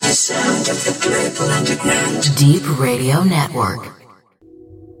sound of the global underground. Deep Radio Network.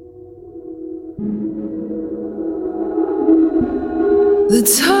 The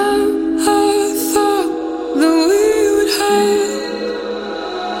time I thought that we would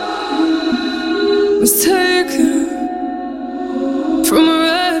have was taken from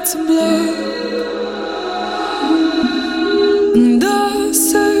red to black, and I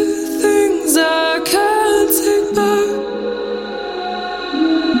say things I can't take back.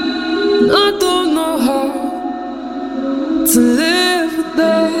 I don't know how to live with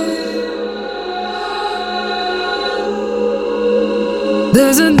that.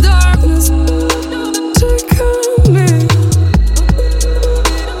 There's a darkness taking me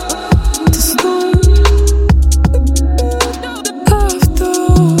to storm after.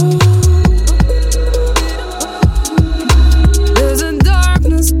 There's a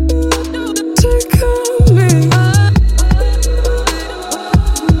darkness taking me.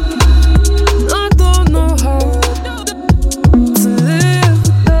 I don't know how to live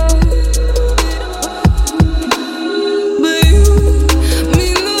without. But you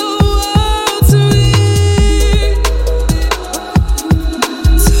mean the world to me,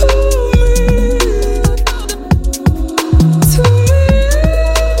 to me, to me.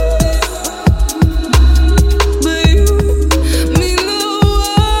 But you mean the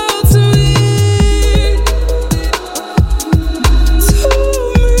world to me, to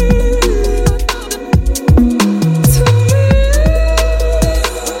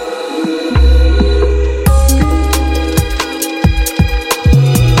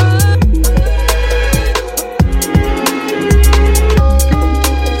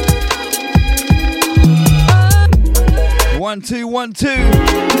One, two, 1, 2.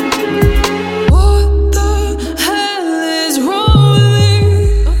 What the hell is wrong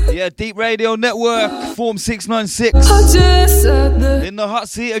with me? Yeah, Deep Radio Network, Form 696. I just said that. In the hot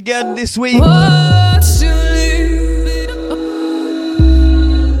seat again this week. Watch you leave.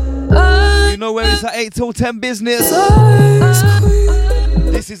 You know where it's at 8 till 10 business.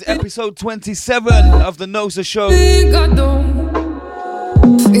 This is episode 27 of the NOSA show. I don't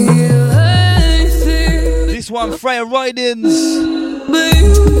feel anything. This one, Freya Ridings. But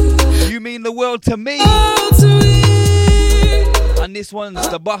You Mean the World to Me. to me. And this one's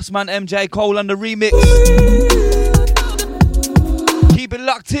the Bossman MJ Cole on the remix. Keep it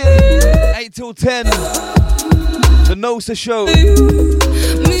locked in, 8 till 10. The NOSA show. Mean the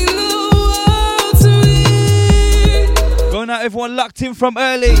world to me. Going out, everyone locked in from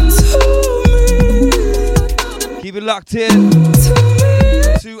early. To Keep it locked in. me.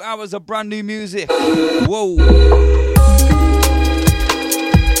 2 hours of brand new music. Whoa.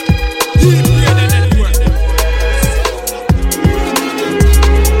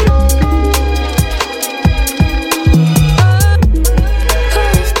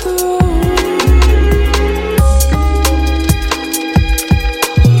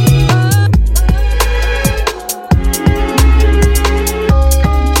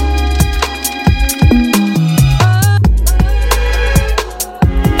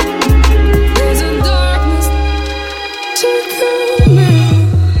 There's a darkness taking me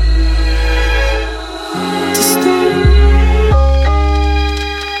to storm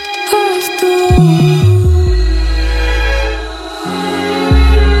after.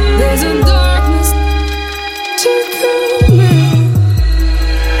 There's a darkness taking me.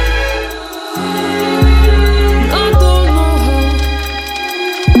 I don't know how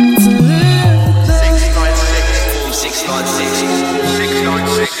to live.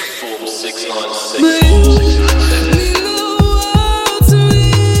 696 form 696. But you mean the world to me,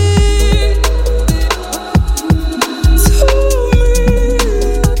 to me,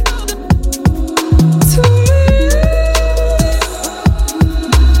 to me.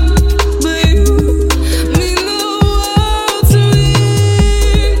 But you mean the world to me,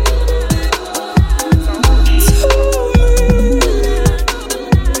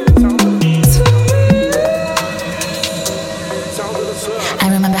 I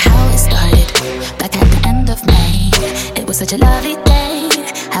remember how it started back at the end of May. It was such a lovely day.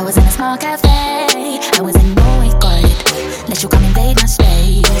 I was in a small cafe. I was in no guarded. Let you come invade my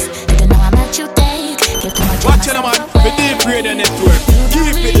space. Didn't know I'm at you take. Give too much. Watch it, man. The Deep Radio Network.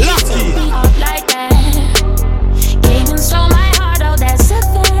 Keep it locked in. Like that. Came and stole my heart. Oh, that's a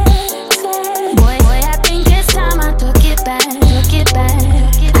fact. Boy, I think it's time I took it back.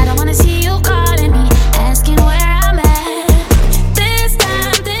 I don't wanna see you calling me, asking where I'm at. This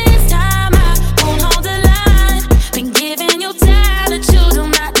time I won't hold the line. Been giving you talent you do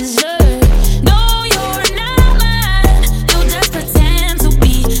not deserve. No, you're not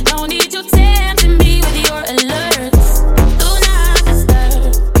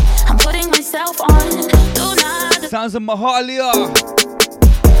Sounds of Mahalia.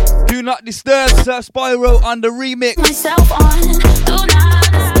 Do Not Disturb, Sir Spyro on the remix. Myself on, do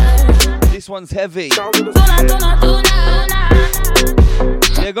not disturb. This one's heavy. Do not.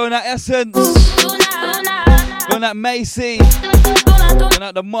 Yeah, going at Essence. Going at Macy. Going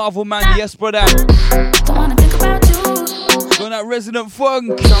at the Marvel Man, yes brother. Don't wanna think about you. Going at Resident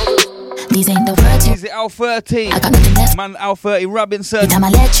Funk. These ain't the words. Easy Al30. I got nothing left. Man Al30 Robinson. Every time I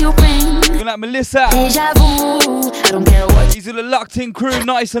let you ring. Going at Melissa. Deja vu. I don't care what These are the locked in crew,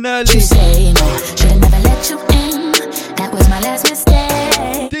 nice and early. you say. No, should've never let you in. That was my last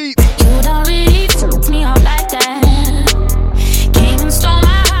mistake. Deep. You don't really fuck me up like that. Came and stole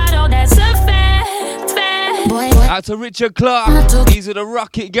my heart. Oh, that's a fact. Boy. Out to Richard Clark. These are the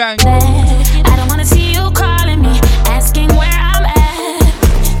Rocket Gang. I don't wanna see you calling me, asking where I'm at.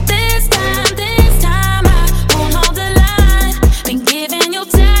 This time I won't hold the line. Been giving you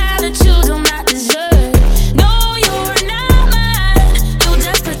time that you do not deserve. No, you're not mine. You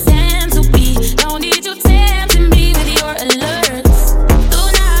just pretend to be. Don't need you tempting me with your alerts. Do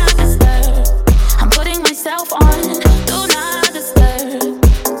not disturb. I'm putting myself on. Do not disturb.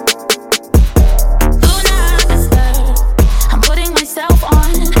 Do not disturb. I'm putting myself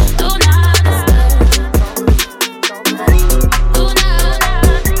on. Do not disturb. Do not. Do not.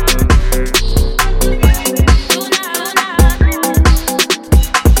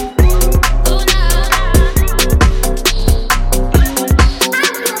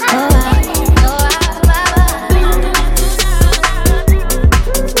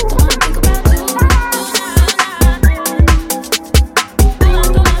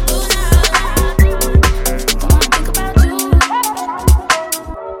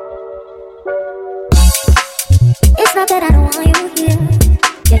 It's not that I don't want you here.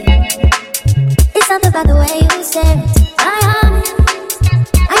 Yeah. It's something about the way you stare into my eyes.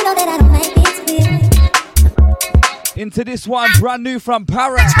 I know that I don't make it clear. Into this one, brand new from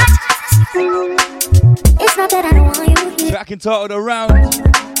Para. It's not that I don't want you here. Track entitled Around.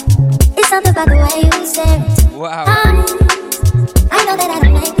 It's something about the way you stare into Wow. my eyes. I know that I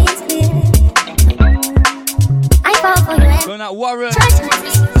don't make it clear. I fall for you and Going at Warren. try to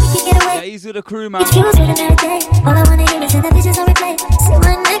make you get away. Yeah, he's with the crew, man. It's you with another day. All I wanna hear is in the visions on replay. Sit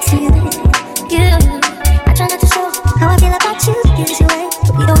right next to you. You. I try not to show how I feel about you. Give it away.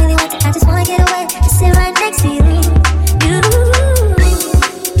 But we don't really want to. I just wanna get away. Sit right next to you. You.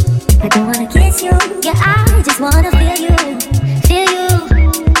 I don't wanna kiss you. Yeah, I just wanna feel you. Feel you.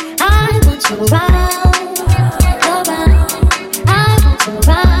 I want you around. Around. I want you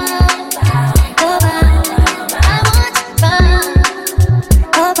around. Around. I want you around.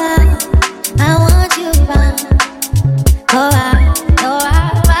 Around. I want you around. Around.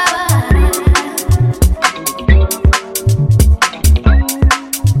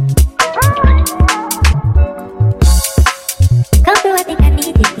 Come through, I think I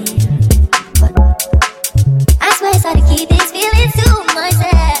need it here. But I swear it's hard to keep these feelings to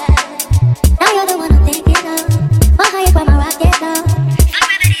myself. Now you're the one I'm thinking of. My higher by my rocket love.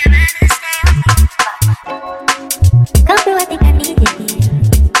 Come through, I think I need it here.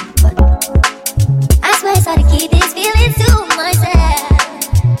 But I swear it's hard to keep these feelings to myself.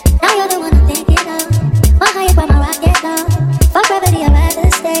 Now you're the one I'm thinking of. My higher by my rocket love. Fuck gravity, I'd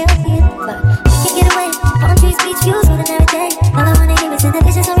rather stay up here. But we can get away. Palm trees, beach views, with another day. All I wanna hear is in the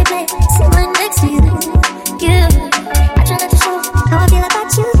visions on replay. Sit right next to you. You. I try not to show how I feel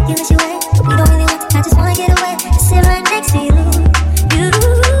about you. Give it your way. But we don't really want to. I just wanna get away. Sit right next to you. You.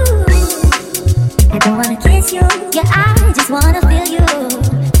 I don't wanna kiss you. Yeah, I just wanna feel you.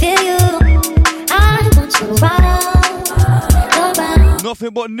 Feel you. I want you around. Around.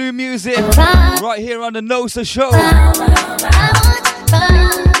 Nothing but new music Around. right here on the NOSA show. I want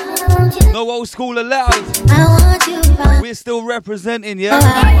you around. No old school allowed. I want you around. We're still representing, yeah?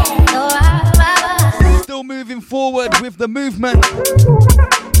 Still moving forward with the movement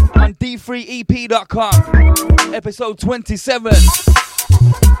on d3ep.com. Episode 27.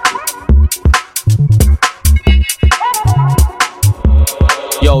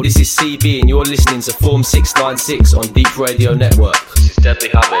 Yo, this is CB and you're listening to Form 696 on Deep Radio Network. This is Deadly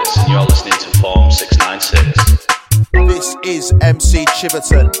Habits, and you're listening to Form 696. This is MC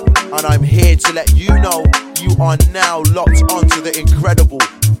Chiverton, and I'm here to let you know you are now locked onto the incredible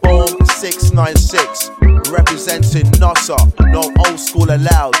Form 696, representing NOSA, no old school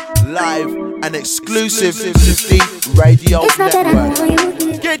allowed, live and exclusive to Deep Radio Network.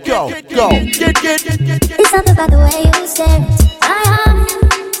 Get go. It's something about the way you stare into my eyes.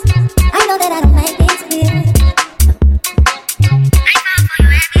 I know that I don't make it clear. I fall for you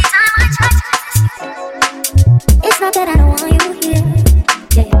every time I try to kiss you. It's not that I don't want you here.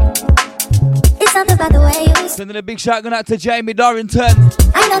 Yeah. It's something about the way you stare. Sending a big shout going out to Jamie Dorrington.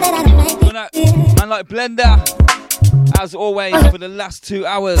 Going out, man like Blender. As always, for the last 2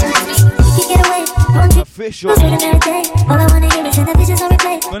 hours. Official. Going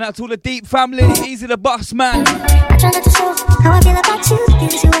out to all the Deep family. Easy the boss man.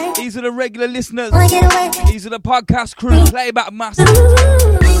 These are the regular listeners. These are the podcast crew. Playback master.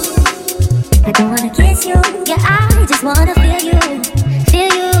 I don't wanna kiss you, yeah, I just wanna feel you,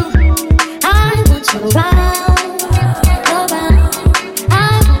 feel you. I want you around, around.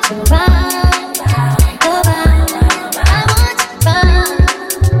 I want you around, around. I want you around,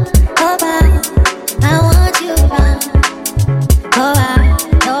 around. I want you around, around,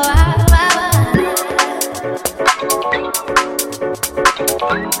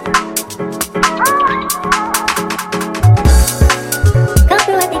 come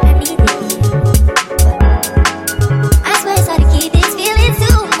through, I think I need it. I swear it's hard to keep these feelings to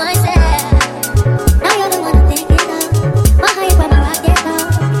myself. Now you're the one I'm thinking of. My heart, where my rocket from.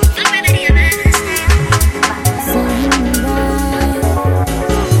 I'm ready to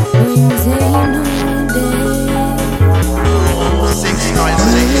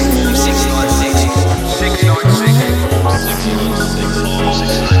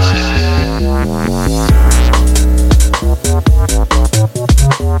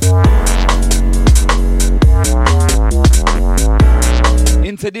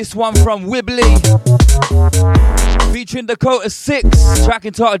Into this one from Wibbly. Featuring Dakota 6. Track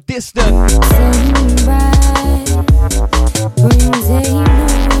entitled Distant.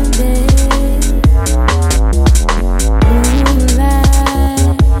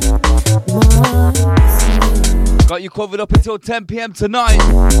 Got you covered up until 10 p.m. tonight.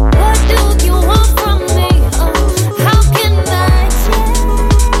 What do you want from me? Oh, how can I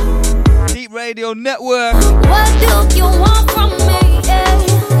change? Deep Radio Network. What do you want from me? Yeah.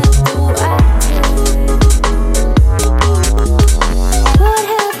 Do I what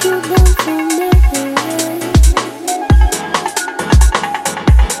have you done for me?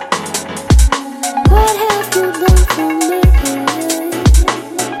 What have you done for me?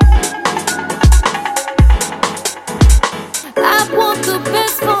 I want the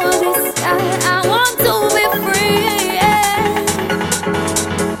best for this. I want to be free. Yeah.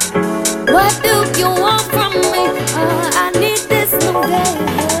 What do you want from me? I need this new day.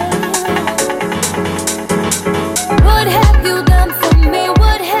 What have you done for me?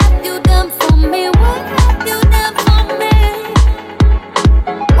 What have you done for me? What have you done for me?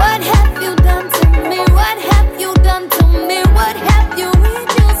 What have you done to me? What have you done to me? What have you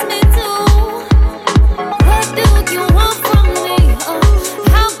reduced me to? What do you want from me? Oh,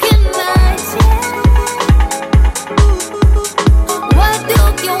 how can I change? What do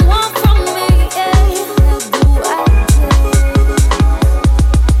you want from me? Yeah, do I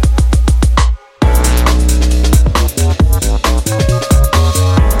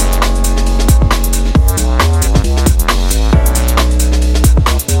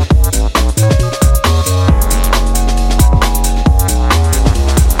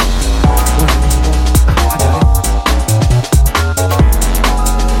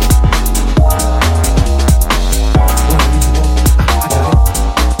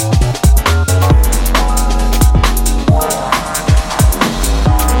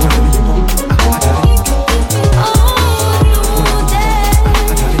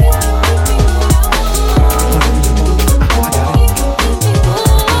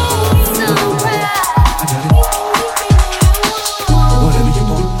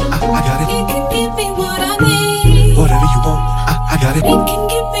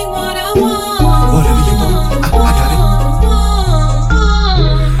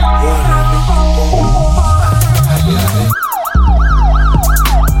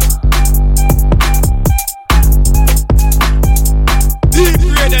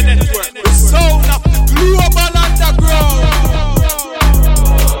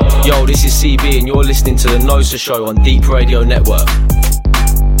listening to the NOSA show on Deep Radio Network.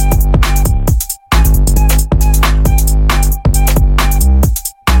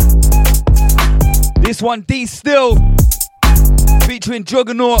 This one, D Still, featuring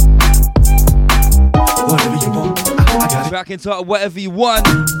Juggernaut. Whatever you want, I got it. Track entitled Whatever You Want.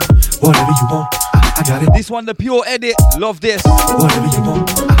 Whatever you want, I got it. This one, the pure edit. Love this. Whatever you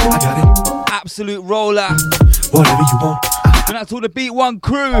want, I got it. Absolute roller. Whatever you want, and that's all the Beat One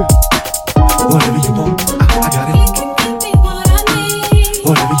crew. Whatever you want, I got it.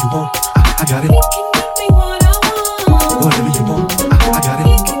 Whatever you want, I got it. Whatever you want, I got it.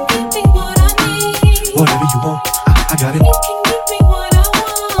 Whatever you want, I got it.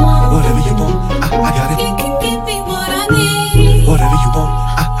 Whatever you want, I got it. Whatever you want,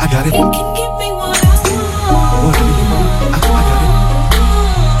 I got it.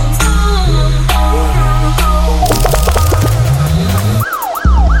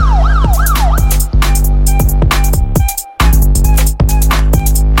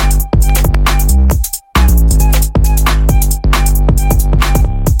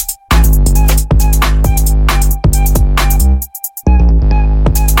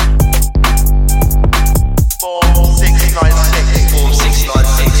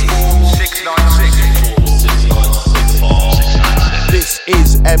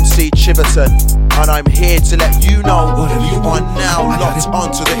 MC Chiverton, and I'm here to let you know you are now locked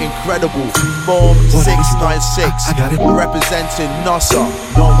onto the incredible Form 696, representing NOSA.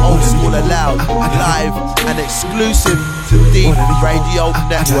 No old school allowed, live and exclusive to Deep Radio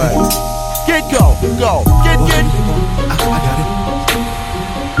Network. Get go, get. I got it.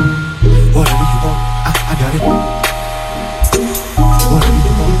 Whatever you want, I got it. Whatever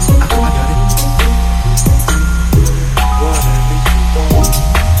you want, I got it.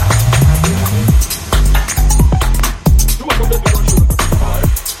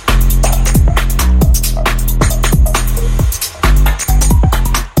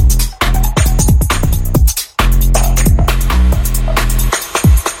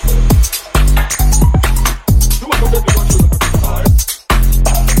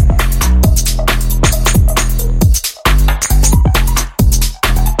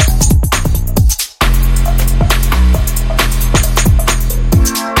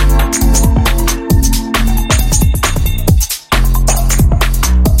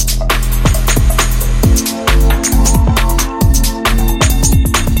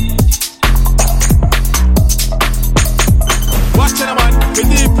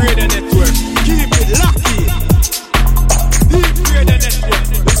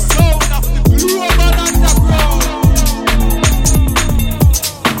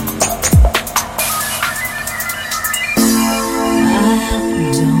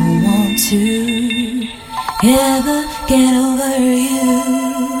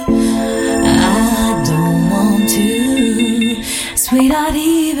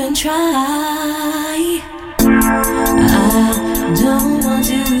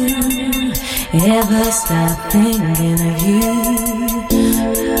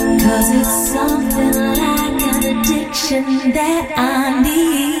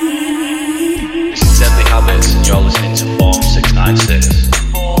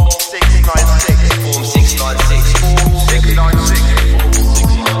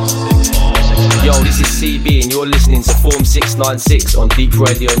 On Deep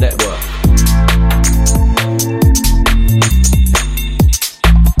Radio Network.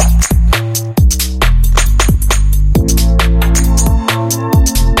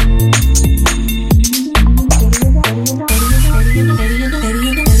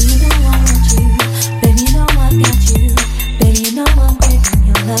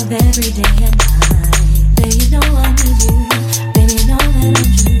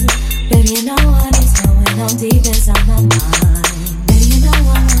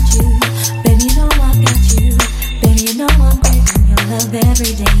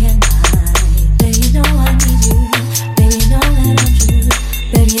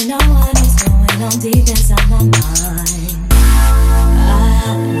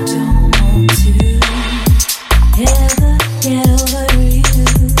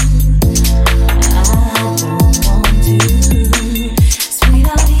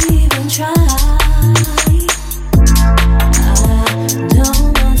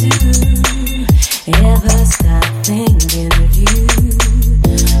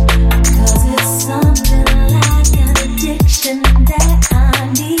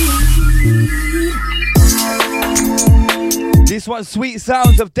 Sweet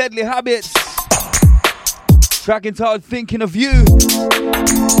sounds of Deadly Habits. Track entitled Thinking of You.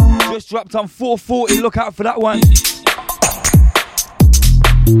 Just dropped on 440. Look out for that one.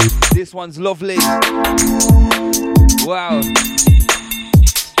 This one's lovely. Wow.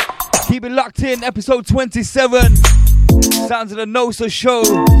 Keep it locked in. Episode 27. Sounds of the NOSA show.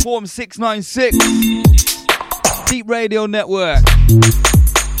 Form 696. Deep Radio Network.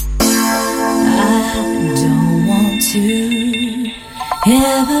 I don't want to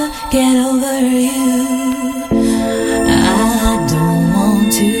ever get over you. I don't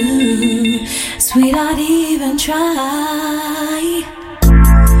want to, sweetheart, even try.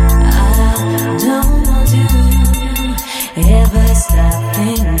 I don't want to ever stop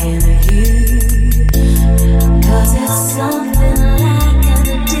thinking of you, 'cause it's something like an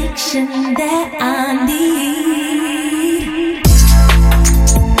addiction that I need.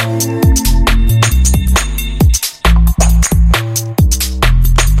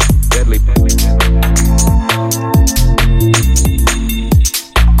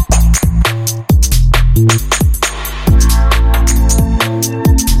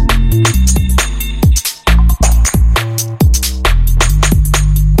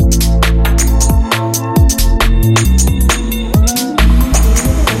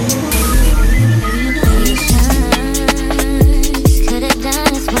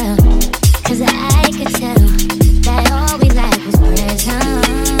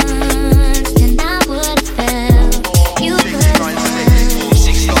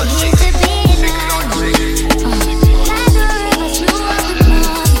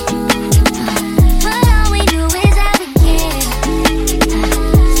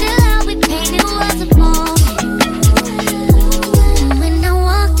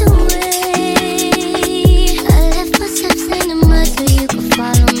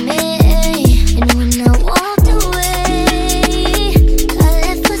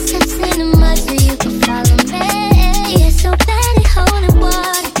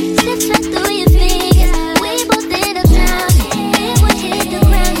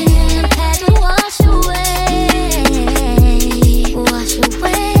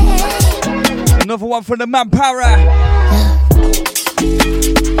 Another one from the man Para. And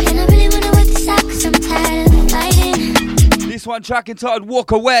I really wanna work this out 'cause I'm tired of fighting. This one track entitled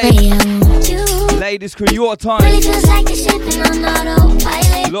Walk Away. Ladies crew, your time. Really feels like you're shipping on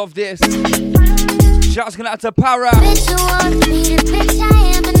autopilot. Love this. Shouts going out to Para. Bitch, you want me to bitch I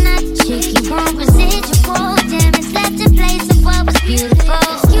am, but not the chick you want. Residual damage left in place of what was beautiful.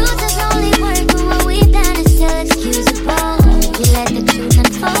 Excuses only work when what we've done is still excusable. We let the truth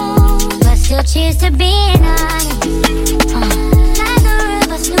unfold, but still cheers to being honest. Neither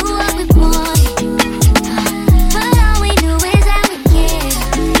of us knew what we wanted, but all we knew is that we cared.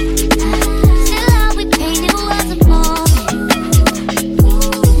 Still all we painted was a moment.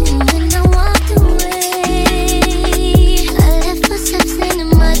 When I walked away, I left footsteps in the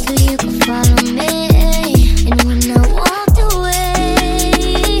mud so you could follow me. And when I walked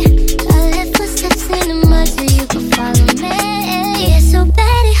away, I left footsteps in the mud so you could follow me. Yeah, so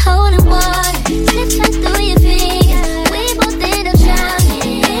bad at holding water, slips right through your fingers. We both end up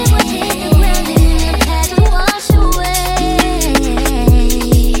drowning. It would hit the ground and then I had to wash away.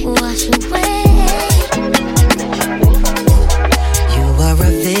 Wash away. You are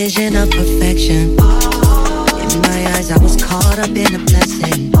a vision of perfection. In my eyes, I was caught up in a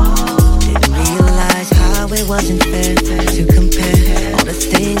blessing. Didn't realize how it wasn't fair to compare all the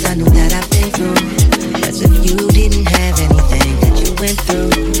things I knew that I've been through, as if you didn't have anything that you went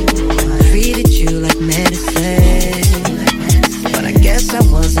through. I treated you like medicine, but I guess I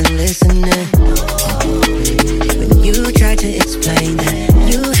wasn't listening. When you tried to explain that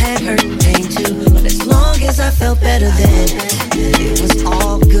you had hurt and pain too, but as long as I felt better then, it was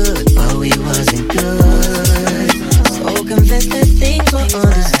all good, but we wasn't good. So convinced that things were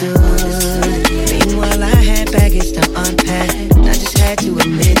understood. Meanwhile, I had baggage to unpack, and I just had to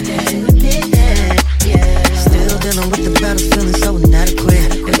admit that. Yeah, still dealing with the battle, feeling so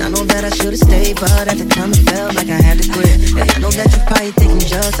inadequate. And I know that I should've stayed, but at the time it felt like I had to quit. And I know that you probably think I'm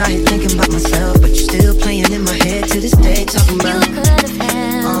just out here thinking about myself, but you're still playing in my head to this day, talking You about could've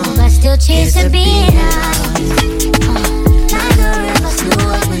held, but still cheers to being honest. Neither of us knew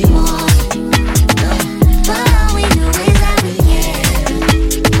what we wanted, but all we knew is that we cared.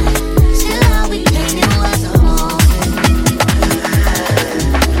 Still all we painted was a moment.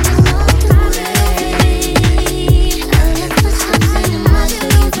 I left footsteps in the mud so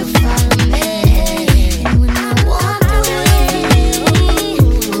you could follow me. And when I walked away,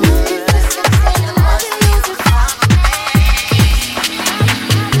 I left footsteps in the mud so you could follow me.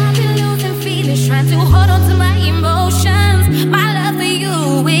 I've been losing feelings, trying to hold on to my emotions. My love for you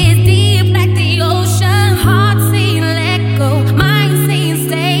is deep like the ocean. Heart saying let go, mind saying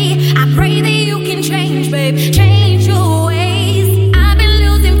stay. I pray that you can change, babe, change your ways. I've been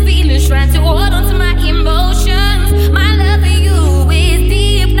losing feelings, trying to hold on to my emotions. My love for you is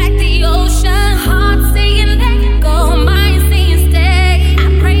deep like the ocean. Heart saying let go, mind saying stay. I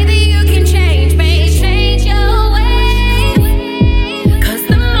pray that you can change, babe, change your ways. 'Cause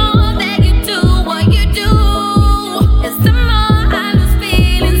the more that you do what you do, it's the more I lose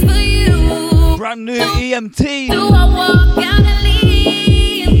feelings for you. Brand new EMT. Do I walk out and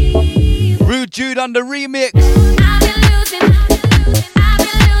leave? Rude Jude on the remix. I've been losing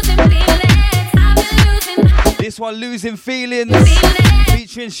feelings. I've been losing This one, Losing Feelings.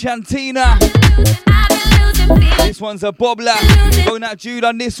 Featuring Shantina. I've been losing feelings. This one's a bobbler. Going out Jude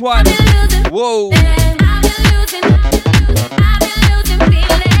on this one. Whoa. I've been losing feelings.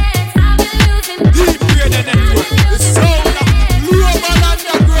 I've been losing. Deep Radio Network, the sound of global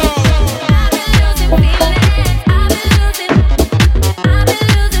underground.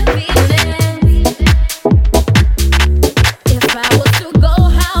 If I was to go,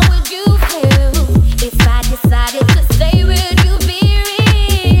 how would you feel? If I decided to stay, would you be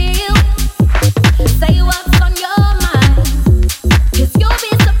real? Say what's on your mind, 'cause you'll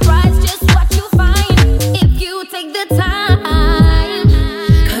be surprised just what you find if you take the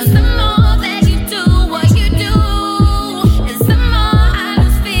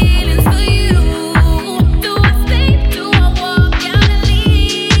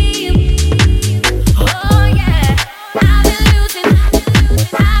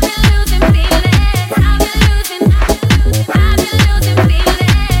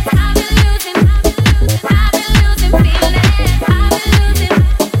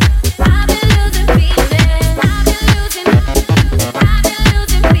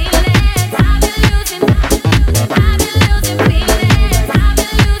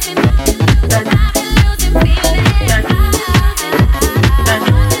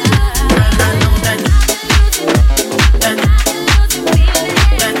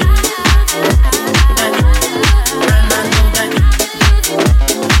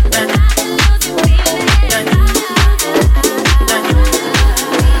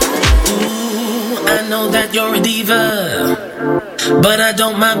But I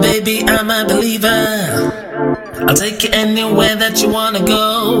don't mind, baby, I'm a believer. I'll take you anywhere that you wanna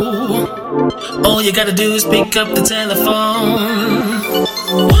go. All you gotta do is pick up the telephone.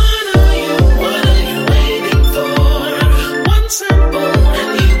 What are you waiting for? One sample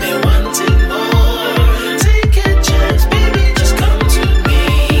and you've been wanting more. Take a chance, baby, just come to me.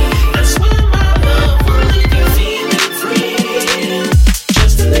 I swear my love will leave you feeling free.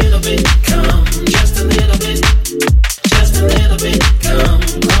 Just a little bit, come, just a little bit. Just a little bit, come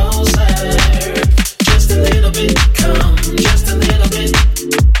closer. Just a little bit, come, just a little bit.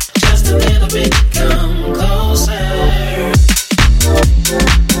 Just a little bit, come closer.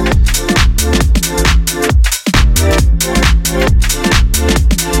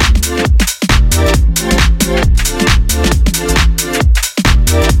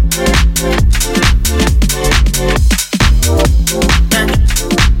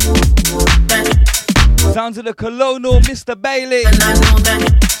 Sounds of the Colonel, Mr. Bailey.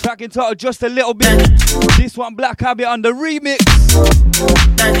 Track entitled Just a Little Bit. This one, Black Habit on the remix.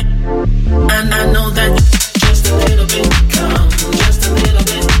 And I know that just a little bit, come, just a little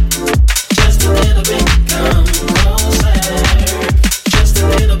bit, just a little bit, come closer. Just a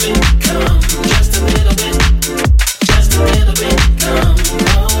little bit, come, just a little bit, just a little bit, come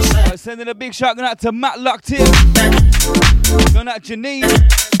closer. Right, sending a big shout out to Matt Locked In. Going out to Janine.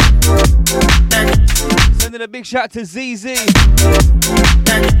 Sending a big shout to ZZ.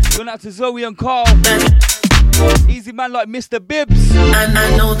 Going out to Zoe and Carl. Easy man like Mr. Bibbs. And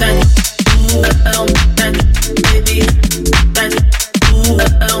I know that baby,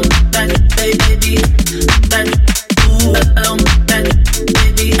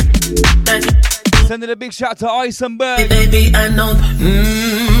 sending a big shout to Eisenberg. Baby, I know.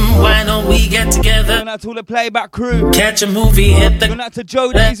 Why don't we get together? Going out to all the playback crew. Catch a movie, hit the. Going out to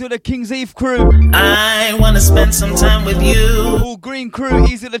Joe Easy with the King's Eve crew. I wanna spend some time with you. All green crew,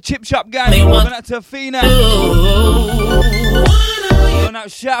 Easy the Chip Shop gang. Going out to Athena. Going out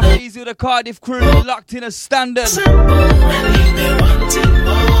Shaft, Easy with the Cardiff crew. Locked in a standard.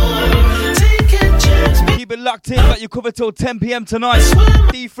 Keep it locked in, got you covered till 10 p.m. tonight.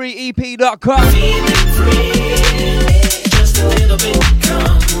 D3EP.com. Just a little bit,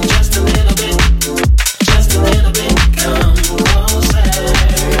 come, just a little bit, just a little bit, come closer.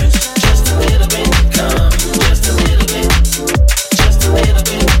 Just a little bit, come, just a little bit, just a little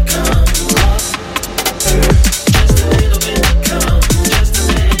bit, come closer. Just a little bit, come, just a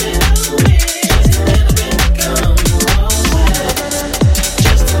little bit, just a little bit, come closer.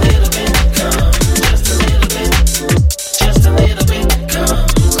 Just a little bit, come, just a little bit, just a little bit, come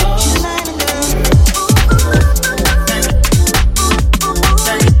closer.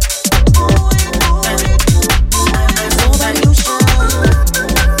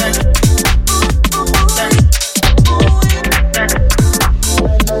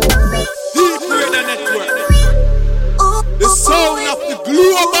 The sound of the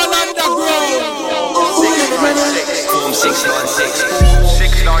global underground. 696.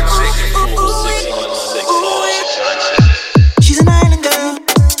 She's an island girl.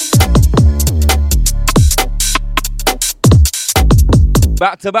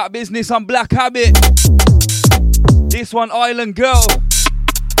 Back to back business on Black Habit. This one, Island Girl.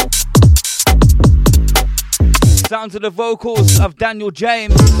 Sounds of the vocals of Daniel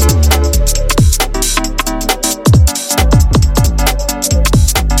James.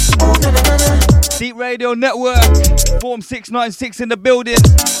 Deep Radio Network, Form 696 in the building.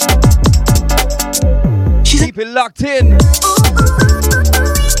 Keep it locked in.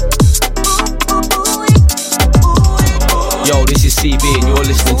 Yo, this is CB and you're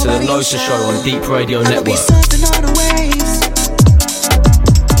listening to the NOSA show on Deep Radio Network.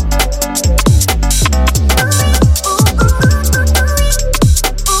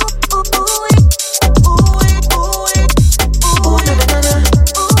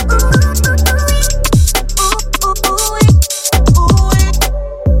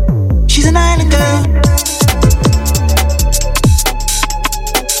 She's an island girl.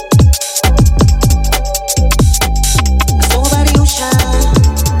 Over the ocean,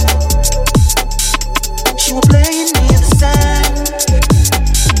 she will play near the sun.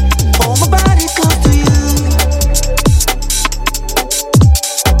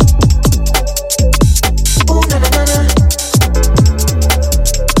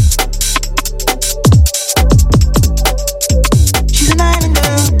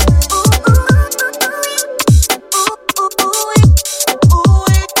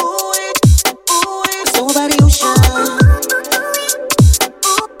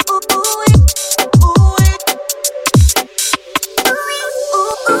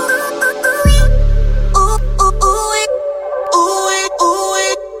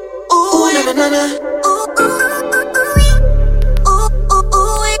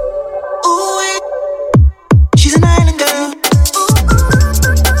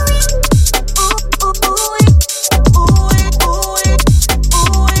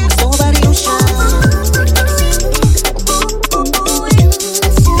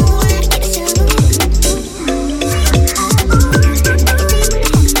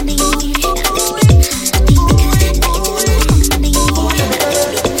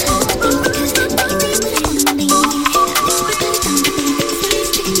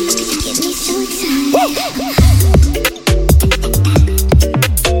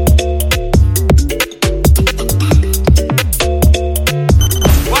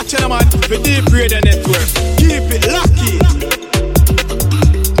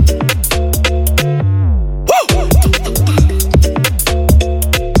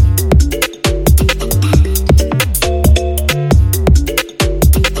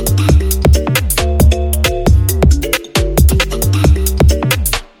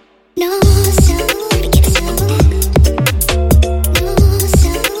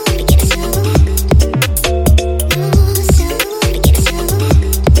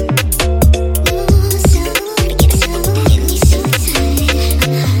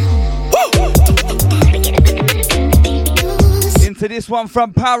 to this one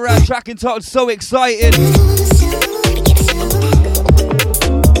from Para, track entitled So Excited.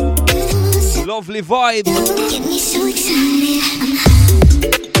 Lovely vibe. Get me so excited.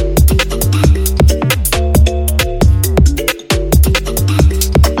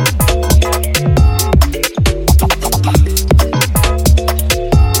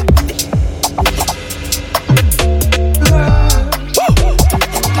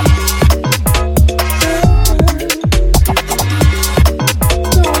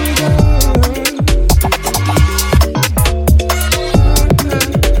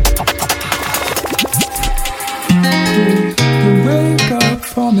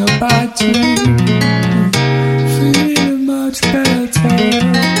 Feeling much better.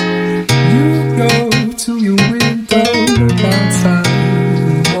 You go to your window, look outside.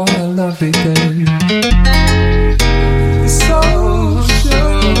 What a lovely day. So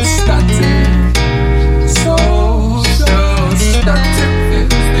static. So static is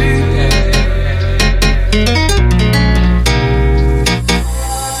the air.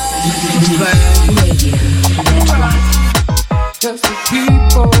 Just the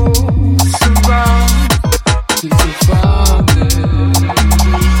people surround to surround it.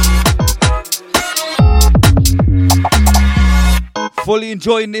 Fully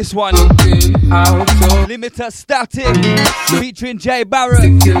enjoying this one. Limiter Static featuring Jay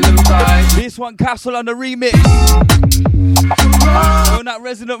Barrett. This one Castle on the remix. On that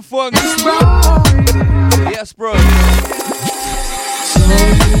Resonant Funk. Yes, bro. So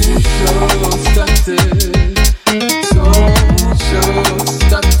static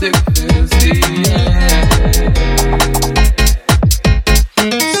is the air.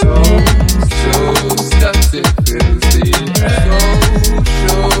 So static is the air. So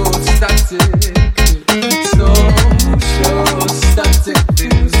static. So static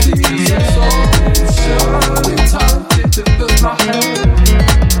is the air. So talented to build my head.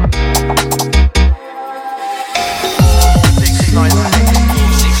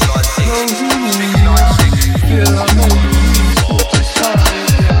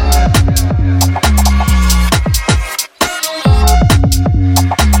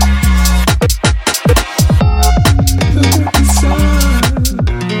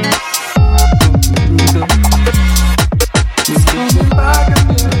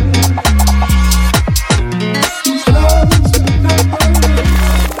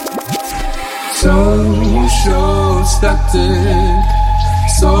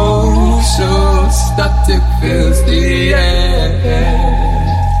 696. So static fills the air.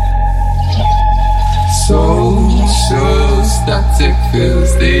 So static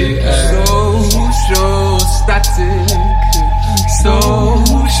fills the air. So static. So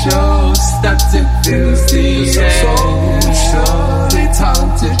static fills the air. So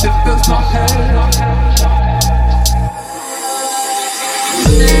talented it fills my head.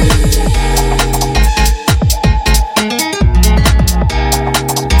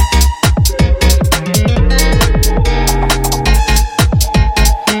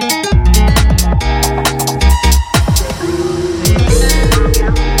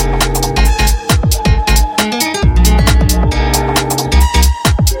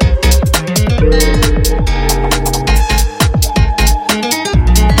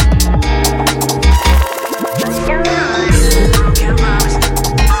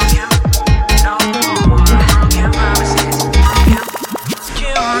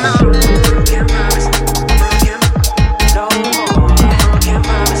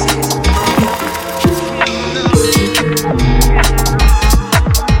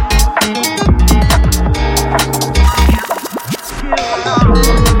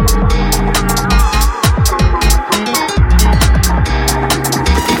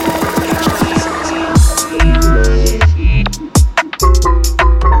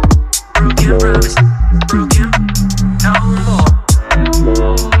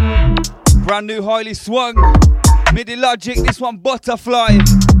 Brand new highly swung MIDI Logic, this one Butterfly.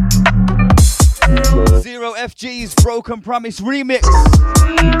 Zero FG's Broken Promise remix.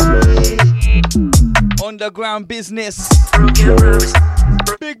 Underground business.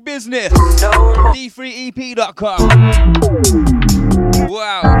 Big business. D3EP.com.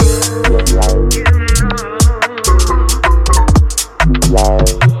 Wow.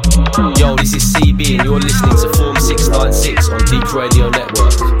 Yo, this is CB and you're listening to Form 696 on Deep Radio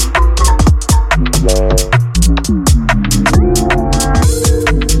Network.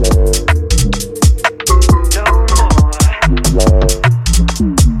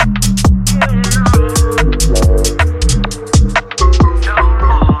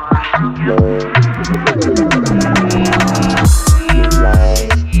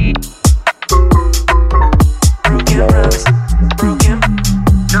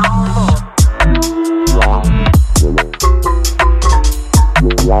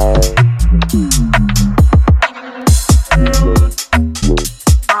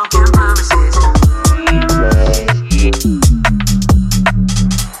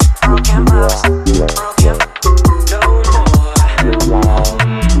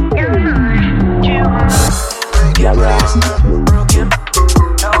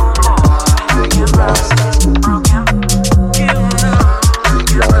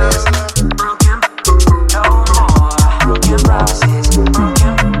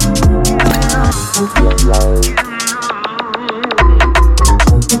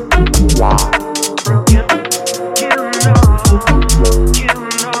 Broken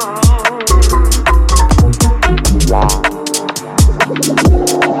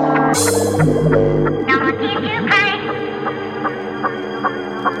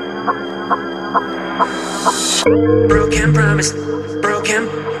promise, broken,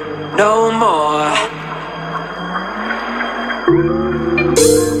 no more.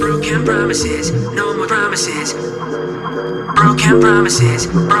 Broken promises, no more promises. Broken promises,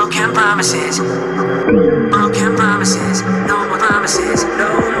 broken promises. Broken promises, no more promises, no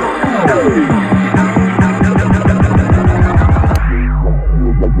more, no more.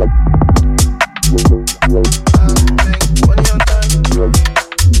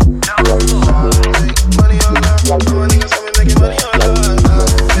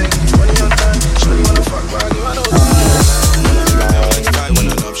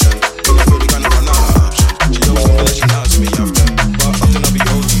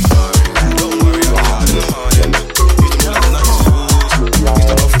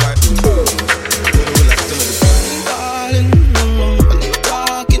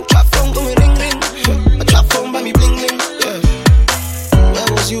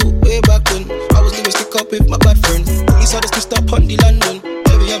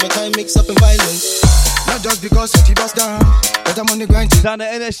 Down to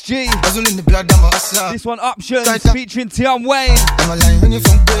NSG. This one Options featuring Tion Wayne.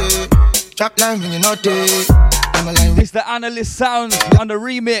 Trap line when you're not there. It's the Analyst sound on the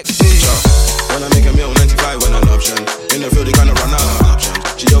remix. When I make a meal, 95 when an option. In the field, they kinda run out of options.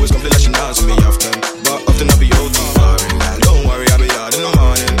 She always complain that she dance with me often, but often I be OT. Don't worry, I'll be out in the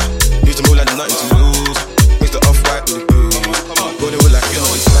morning. Used to move like there's nothing to lose. Mix the off-white with the blues. Go there with like, you know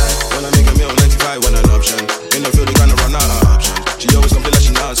it's fine. When I make a meal, 95 when an option. In the field, they kinda run out of options. She always complain that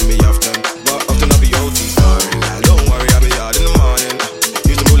she dance with me often, but often I be OT. Don't worry, I'll be out in the morning.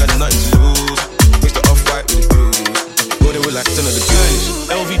 Used to move like there's nothing to lose. Mix the off-white with the blues. Go there with like 10 of the guys.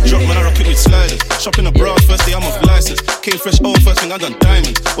 LV drop when I rock it with sliders. Shopping abroad, first day I'm off license. Came fresh home, first thing I done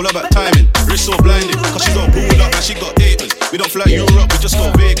diamonds. All about timing, wrist so blinded. Cause she got pulled up and she got haters. We don't fly Europe, we just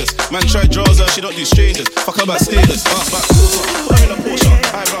go Vegas. Man try draws her, she don't do strangers. Fuck her about status, back closer. Put her in a Porsche,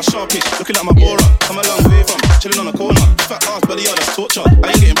 eyebrow sharpish. Looking at my Bora, come a long way from chilling on the corner. Fat ass belly, yeah, that's torture.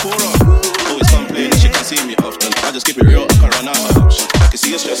 I ain't getting poorer. Always fun playing, she can see me often. I just keep it real, I can run out of options. I can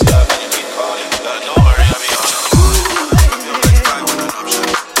see you stressed out when you keep calling. Don't worry, I'll be on.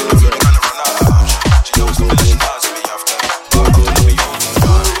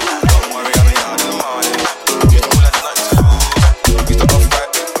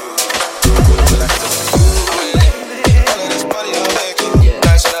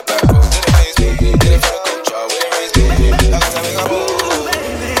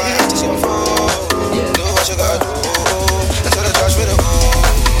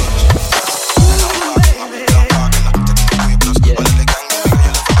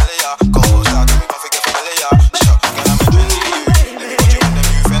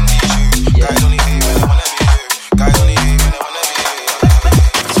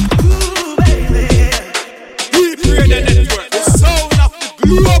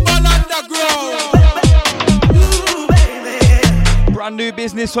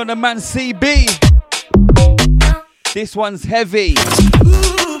 Business on the man CB. This one's heavy.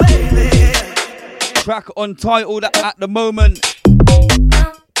 Track untitled at the moment.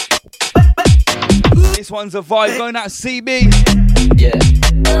 This one's a vibe going out CB. Yeah.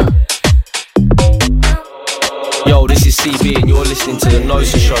 Yo, this is CB and you're listening to the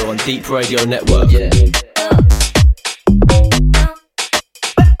NOSA show on Deep Radio Network. Yeah.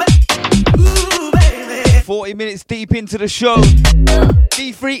 40 minutes deep into the show.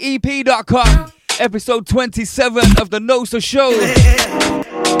 D3EP.com. Episode 27 of the NOSA show.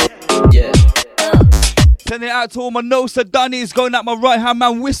 Yeah. Sending it out to all my NOSA Dunnies. Going out my right hand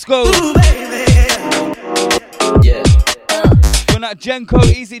man Wisco. Yeah. Going out Jenko,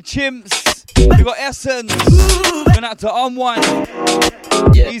 Easy Chimps. We got Essence. Going out to Unwind.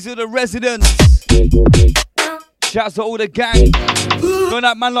 Yeah. These are the residents. Shouts to all the gang. Going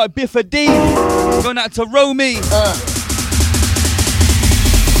out man like Biffa D. Going out to Romy.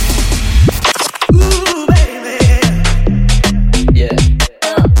 Yeah. Yeah.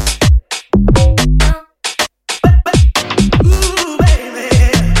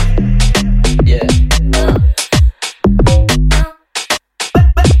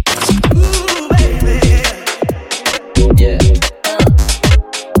 Yeah.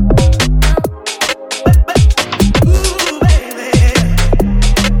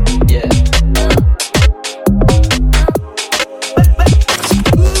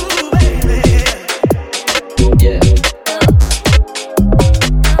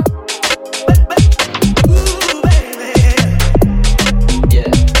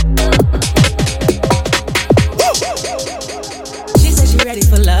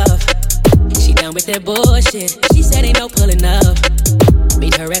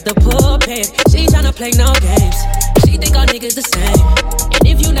 her at the pulpit. She tryna play no games. She think all niggas the same. And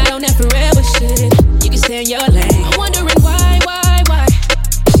if you not on that forever shit, you can stay in your lane. I'm wondering why?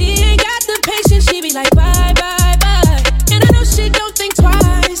 She ain't got the patience. She be like bye, bye, bye. And I know she don't think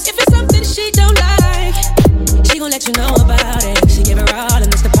twice. If it's something she don't like, she gon' let you know about it. She give her all and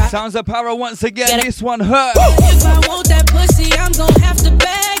it's the price. Sounds of power once again. This one hurt. If I want that pussy, I'm gon' have to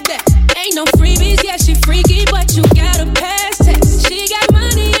beg that. Ain't no freebies, yeah, she freaky, but you gotta pass test. She got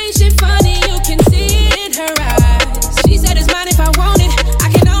money, ain't she funny? You can see it in her eyes. She said it's mine if I want it,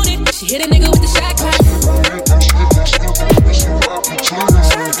 I can own it. She hit a nigga with the shot clock. Shot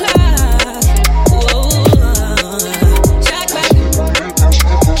clock. Whoa. Shot clock.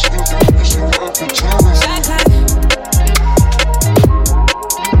 Shot clock.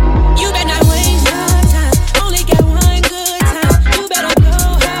 You better not waste your time. Only got one good time. You better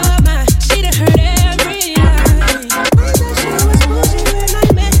blow her mind. She done heard every line. I thought she was bougie when I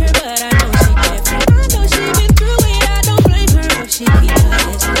met her, but I know she different. I know she been through it. I don't blame her if she keep her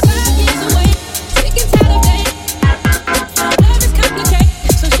distance. 5 years away, sick and tired of dating. Love is complicated,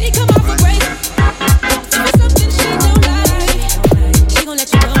 so she come off a break. If it's something she don't like, she gon' let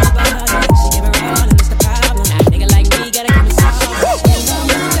you know about it. She give her all and it's the problem. Now a nigga like me gotta come and solve it. If I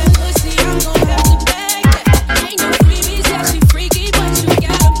want that pussy, I'm gon' have to beg that. Ain't no freebies, yeah, she freaky, but you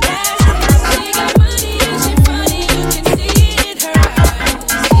gotta pass it. She got money and she funny, you can see it in her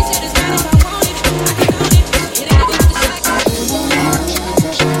eyes. She said it's mine if I want it, I can own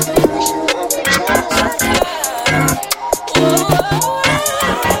it. She hit a nigga with the shot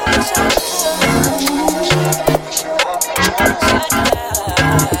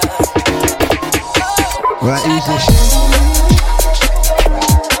clock. Right, easy.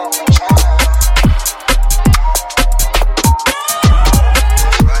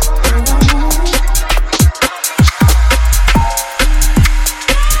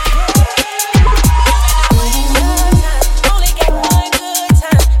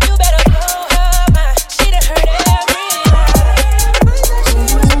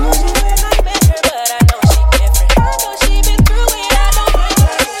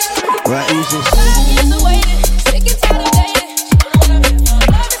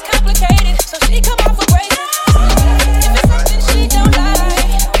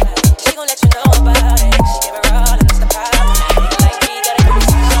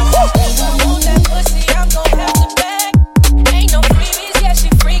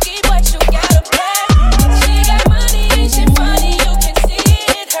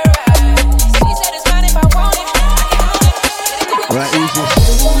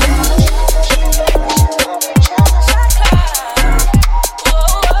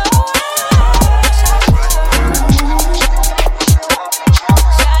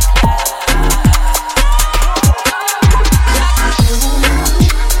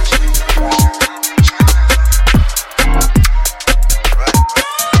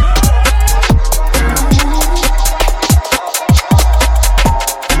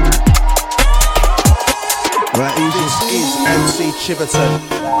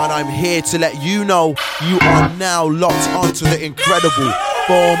 And I'm here to let you know you are now locked onto the incredible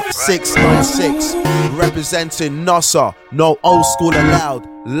Form 696, representing NOSA, no old school allowed,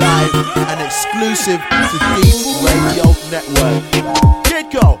 live and exclusive to Deep Radio Network.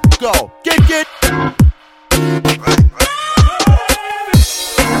 Get go, get.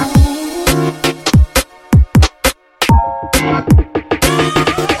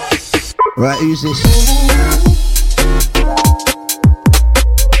 Right, who's this?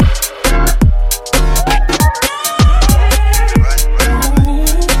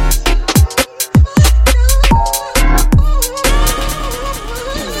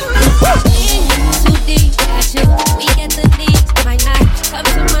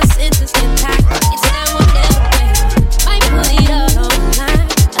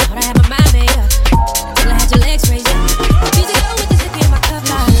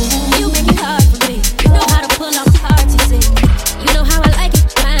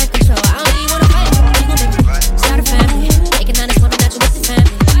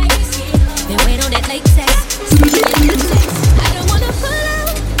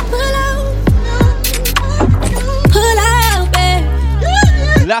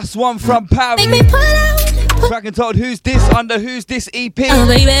 Last one from Paris. Track entitled Who's This under Who's This EP. Oh,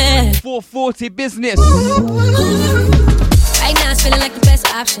 baby. 440 business. Right now it's feeling like the best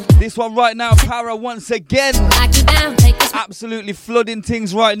option. This one right now, Para once again. Lock you down, take this. Absolutely flooding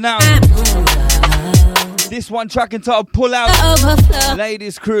things right now. This one track entitled Pull Out. Overflow.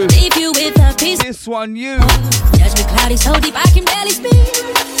 Ladies crew. Leave you with a piece. This one you. Judgment cloudy so deep I can barely speak.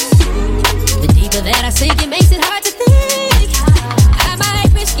 The deeper that I sink, it makes it hard to think. I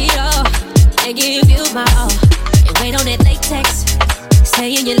might miss my all and wait on that latex.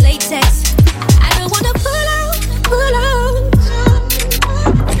 Stay in your latex. I don't wanna pull out,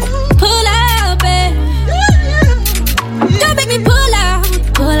 babe. Don't make me pull out.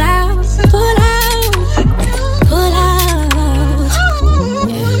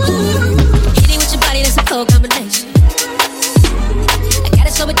 Hitting with your body, that's a cold combination. I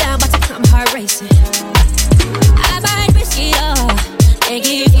gotta slow it down, about to come heart racing. I might risk it all and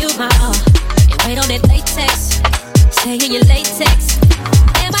give you my all and wait on that latex. Stay in your latex.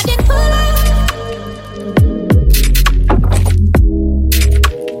 Damn, I didn't pull out.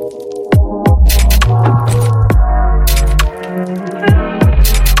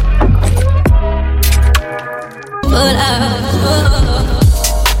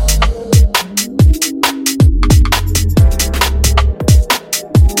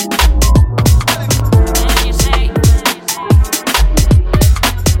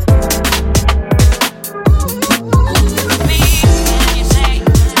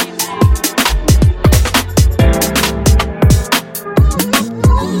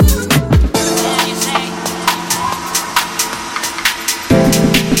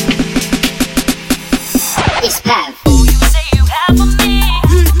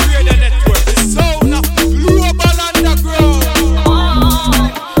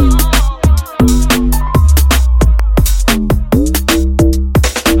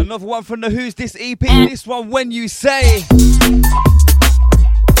 From the Who's This EP, this one When You Say.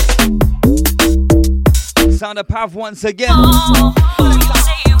 Sound of Pav once again.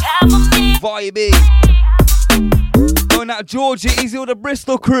 Vibey. Going out Georgia, easy with the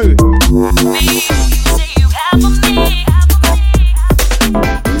Bristol crew.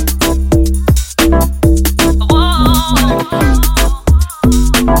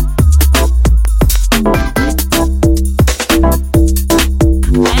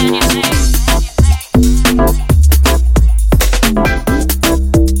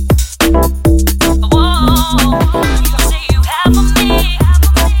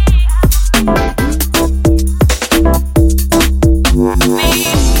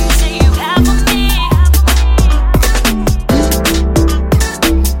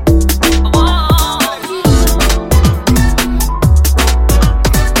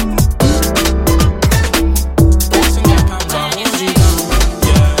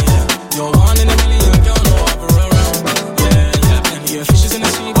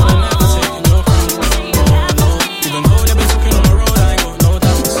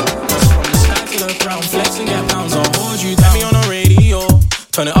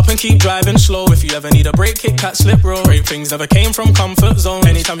 Keep driving slow. If you ever need a break, kick, cat, slip, roll. Great things never came from comfort zone.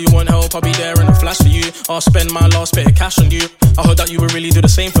 Anytime you want help, I'll be there in a flash for you. I'll spend my last bit of cash on you. I hope that you will really do the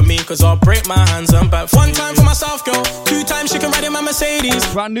same for me, cause I'll break my hands and back for One you. time for myself, girl. 2 times she can ride in my Mercedes.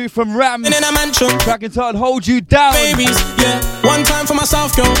 Brand new from Ram. And in a mansion. Track and title, Hold You Down. Babies, yeah. 1 time for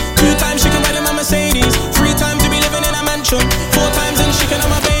myself, girl. 2 times she can ride in my Mercedes. 3 times to be living in a mansion. 4 times and she can have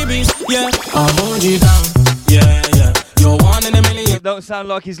my babies, yeah. I'll hold you down, yeah, yeah. You're 1 in a million. It don't sound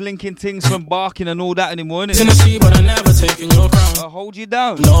like he's linking things from barking and all that anymore, innit? In the sea, but I never taken your crown. I'll hold you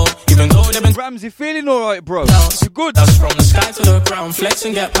down. No, even though they've been Ramsey feeling alright, bro. Pounds. You good? That's from the sky to the ground. Flex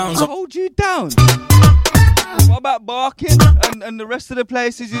and get pounds. I'll hold you down. What about barking and the rest of the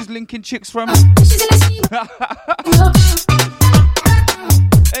places he's linking chicks from?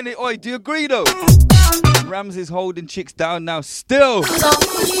 Oi, do you agree though? Ramsey's holding chicks down now still.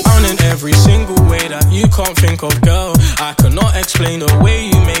 On in every single way that you can't think of, girl. I cannot explain the way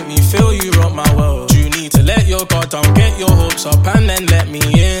you make me feel. You rock my world. You need to let your guard down, get your hopes up and then let me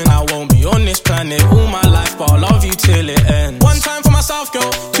in. I won't be on this planet all my life, but I'll love you till it ends. 1 time for myself,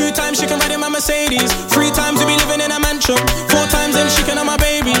 girl. 2 times she can ride in my Mercedes. 3 times to be living in a mansion. 4 times and she can have my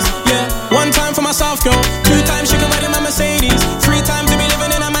babies, yeah. 1 time for myself, girl. 2 times she can ride in my Mercedes. 3 times to be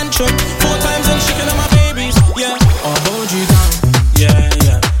living in a mansion. 4 times and she can have my babies, yeah. I'll hold you down, yeah,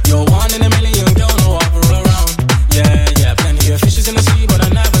 yeah. You're 1 in a million, girl, no other around, yeah, yeah. Plenty of fishes in the sea, but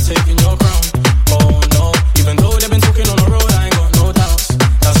I've never taken your crown. Oh no, even though they've been talking on the road, I ain't got no doubts.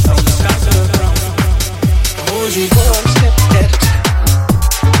 That's from the sky to the ground. I'll hold you down, step at a time.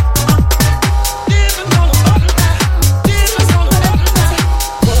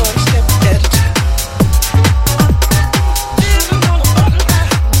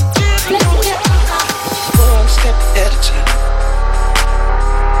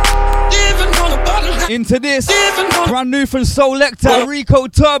 Into this, brand new from Soul Lecter, Rico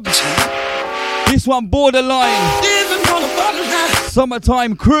Tubbs. This one borderline.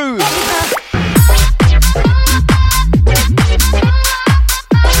 Summertime Crew.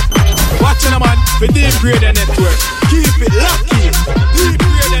 Watching a man for Deep Grader Network. Keep it lucky. Deep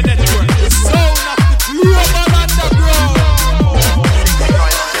Grader Network. The sound of the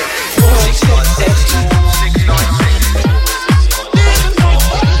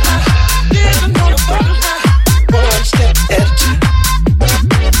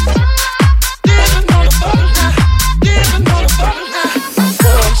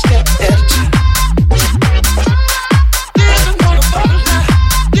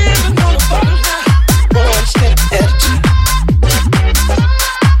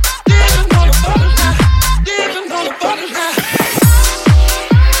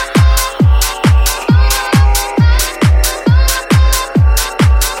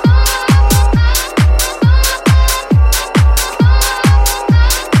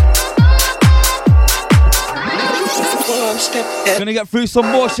Gonna get through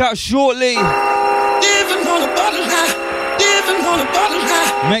some more shouts shortly.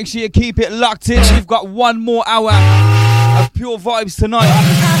 Make sure you keep it locked in. We've got one more hour of pure vibes tonight.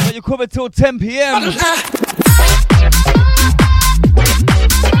 But you're covered till 10 p.m.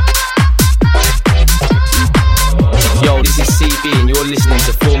 Yo, this is CB and you're listening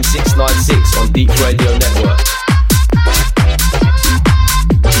to Form 696 on Deep Radio Network.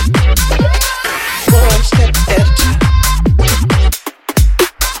 One step at a time.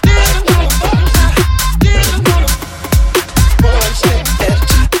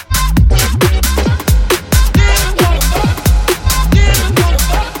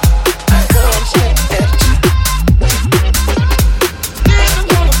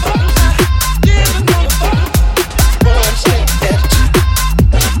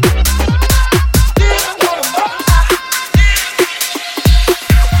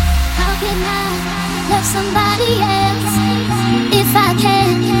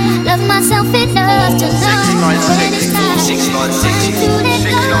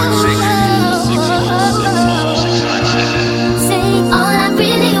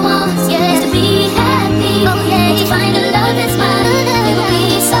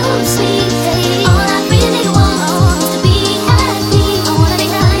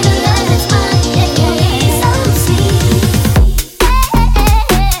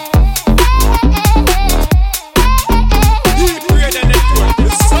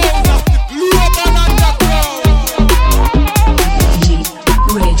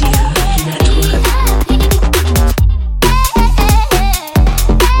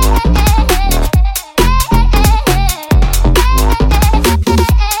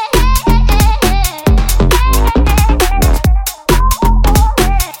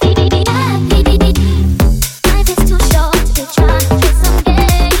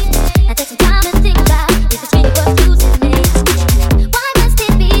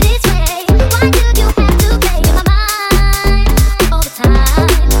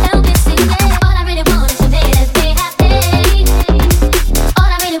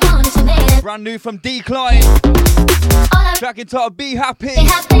 From Decline, track entitled Be Happy.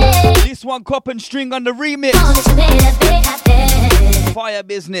 This one, Cop and String on the remix. Fire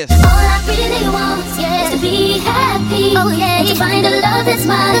business. All I really want, yeah, is to be happy. Oh yeah, to find a love that's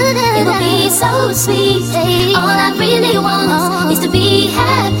mine. It will be so sweet. All I really want is to be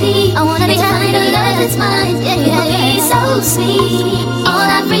happy. I wanna be find a love that's mine. It will be so sweet. All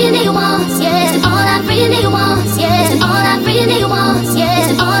I really want, yeah, all I really want, yeah, all I really want,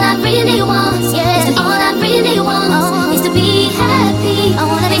 yeah, all I really want, yeah, all I really want is to be happy. I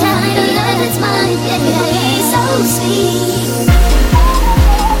wanna be find a love that's mine. It will be so sweet.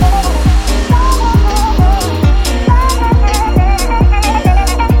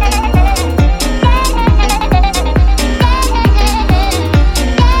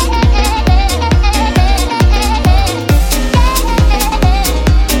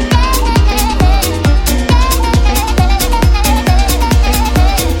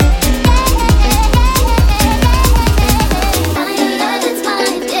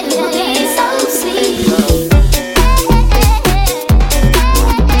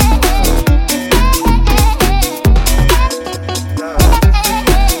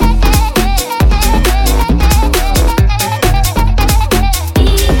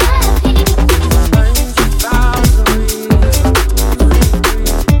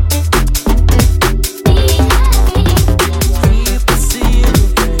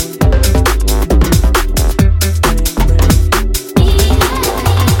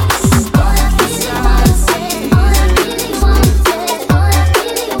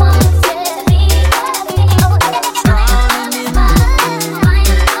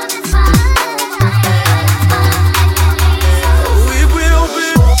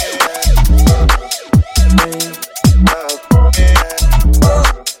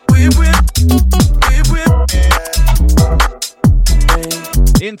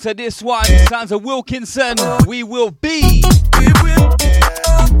 Into this one, sounds of Wilkinson, We Will Be.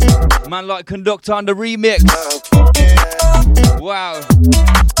 Man like Conductor on the remix. Wow.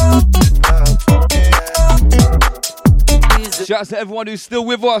 Shouts to everyone who's still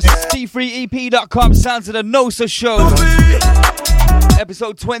with us. D3EP.com, sounds of the NOSA show.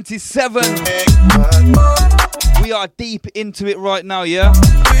 Episode 27. We are deep into it right now, yeah?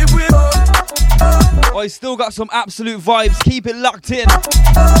 I still got some absolute vibes. Keep it locked in.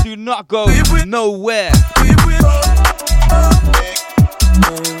 Do not go nowhere.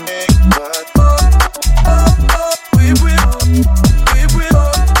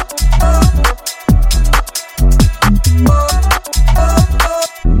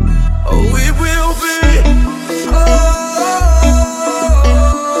 Oh, we will be. Oh.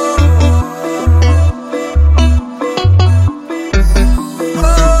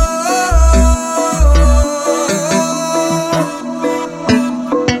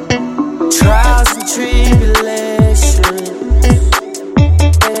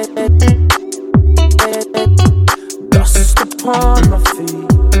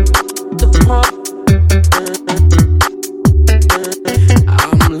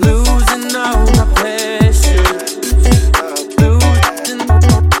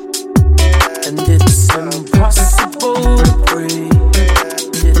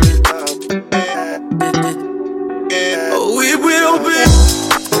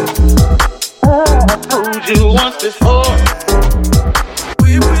 once before.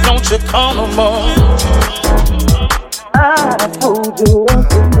 Don't you call no more. I told you once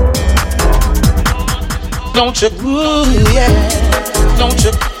before. Don't you, ooh, yeah. Don't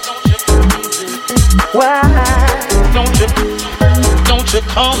you, why? Don't you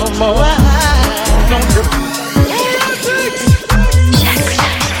call no more. Why? Don't you?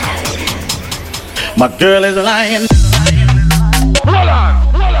 My girl is lying. Hold on.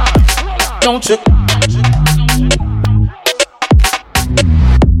 Don't you?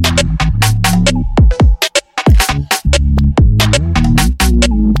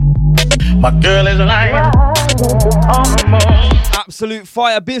 My girl is lying. Absolute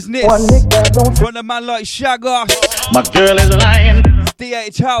fire business. From a man like Shagger. My girl is lying.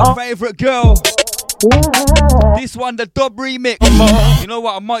 DHL favourite girl. This one, the dub remix. You know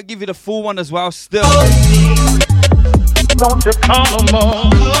what? I might give you the full one as well. Still. Don't you call no more.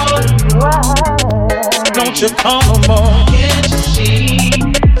 Don't you call no more. Can't you see?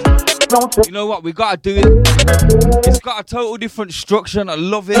 You know what? We gotta do it. It's got a total different structure and I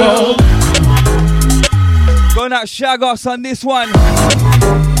love it. Going out Shagos on this one.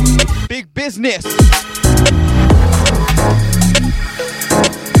 Big business.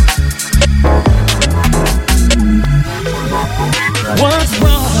 What's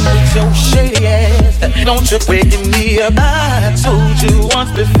wrong with your shady ass? Don't you waking me up? I told you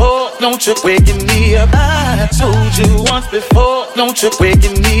once before. Don't you waking me up? I told you once before. Don't you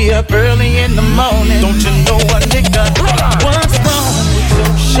waking me up early in the morning? Don't you know a nigga? What's wrong with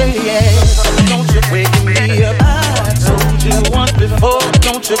your shady ass? Don't you waking me up? I told you once before.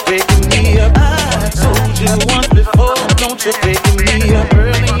 Don't you waking me up? I told you once before. Don't you waking me up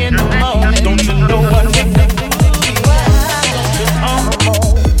early in the morning? Don't you know a nigga?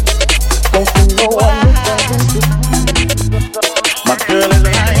 My girl is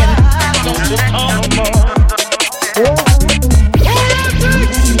lying. Don't you call no more.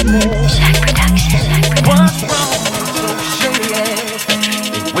 What's wrong with your shady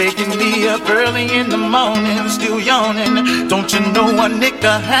ass? Waking me up early in the morning, still yawning. Don't you know a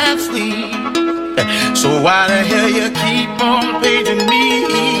nigga half sleep? So why the hell you keep on paging me?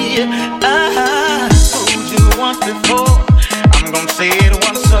 I told you once before. I'm gonna say it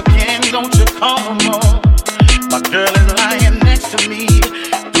once again. Don't you call no more. My girl is lying next to me.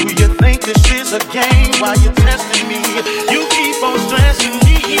 Do you think this is a game? While you're testing me, you keep on stressing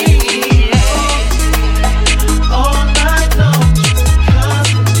me. All night long,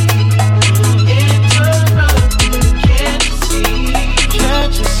 because of me. Interrupt me, can't you see?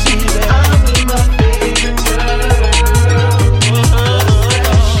 Can't you see that I'm with my favorite girl?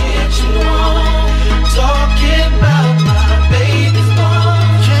 That shit you want, talking about my baby's mom.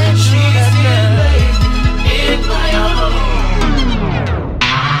 Can't you see that? In my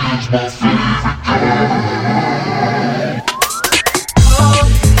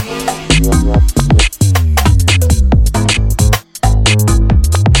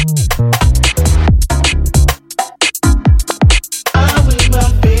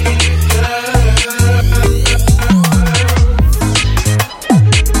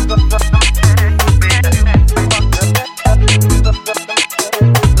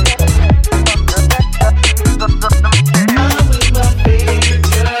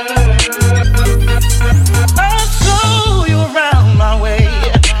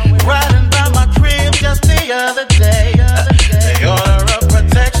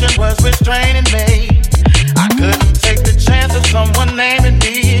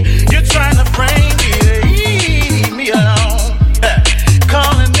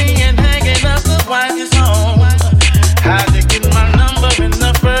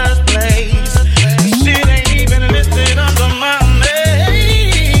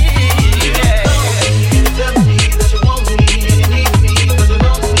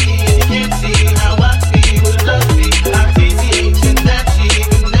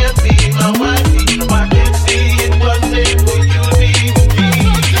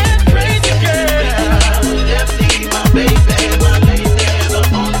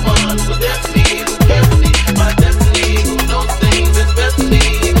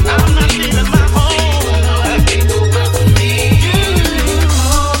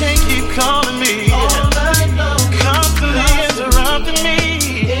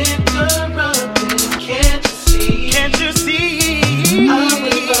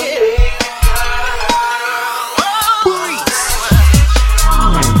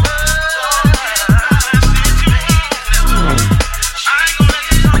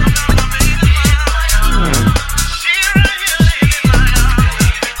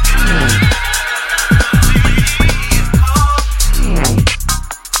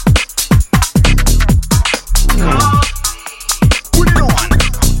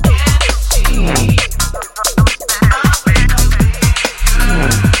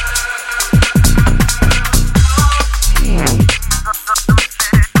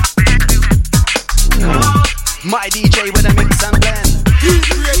My DJ with a mix and blend. Deep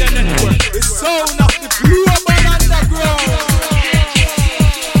Radio Network, the sound of the global underground.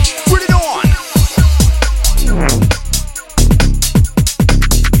 Put it on.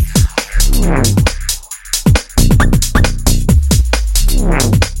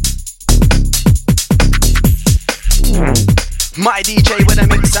 My DJ with a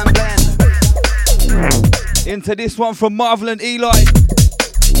mix and blend. Into this one from Marvel and Eli.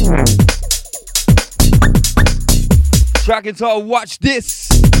 Track entitled Watch This.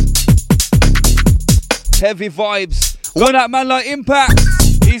 Heavy vibes. Going out man like Impact.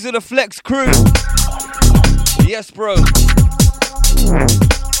 These are the Flex crew. Yes, bro.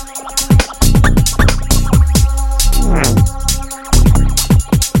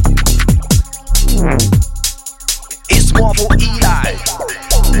 It's Marvel Eli.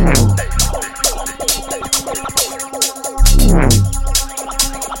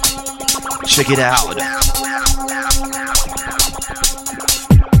 Check it out.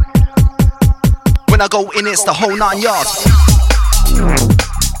 When I go in, it's the whole 9 yards.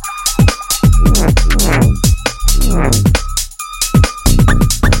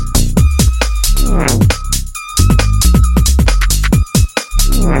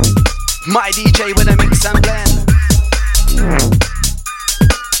 My DJ with a mix and blend.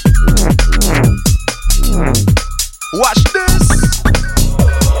 Watch this.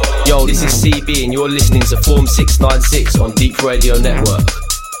 Yo, this is CB and you're listening to Form 696 on Deep Radio Network.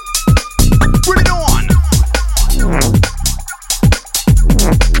 Put it on.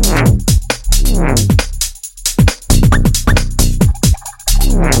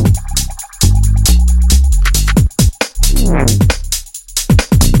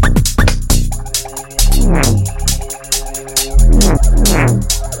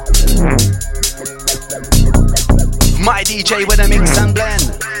 My DJ with a mix and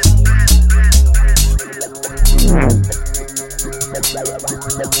blend.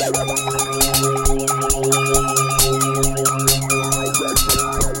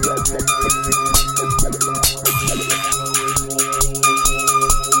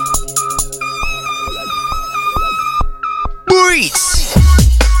 Breeze.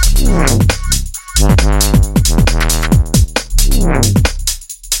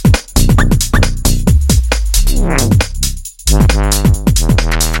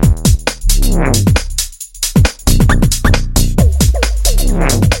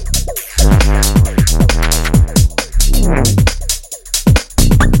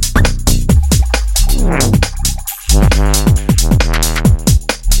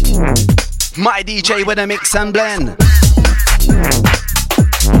 My DJ with a mix and blend.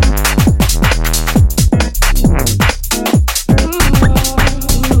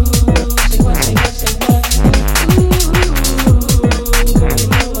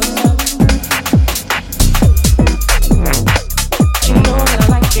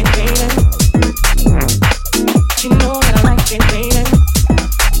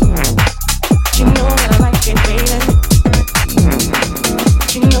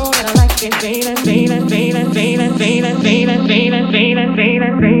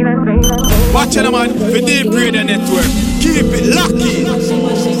 Watch it, man, for Deep Radio Network. Keep it lucky.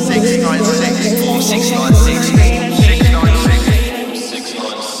 696. Form 696.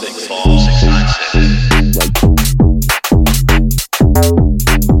 696. Form 696.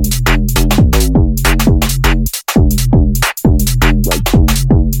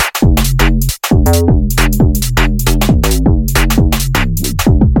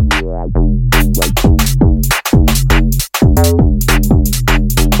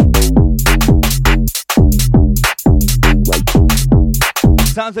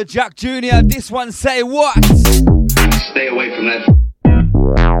 Sounds of Jack Jr. This one say what? Stay away from that.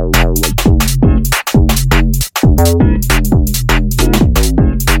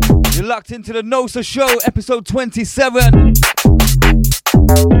 You're locked into the NOSA show, episode 27.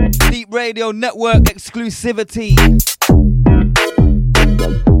 Deep Radio Network exclusivity.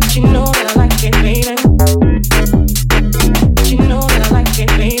 You know that I like it, baby. You know that I like it,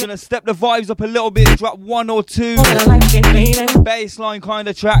 baby. Gonna step the vibes up a little bit, drop one or two bassline kind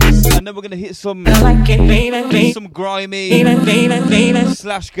of tracks, and then we're gonna hit some some grimy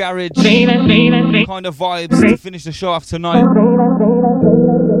slash garage kind of vibes to finish the show off tonight.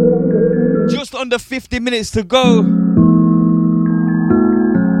 Just under 50 minutes to go.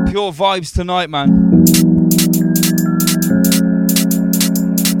 Pure vibes tonight, man.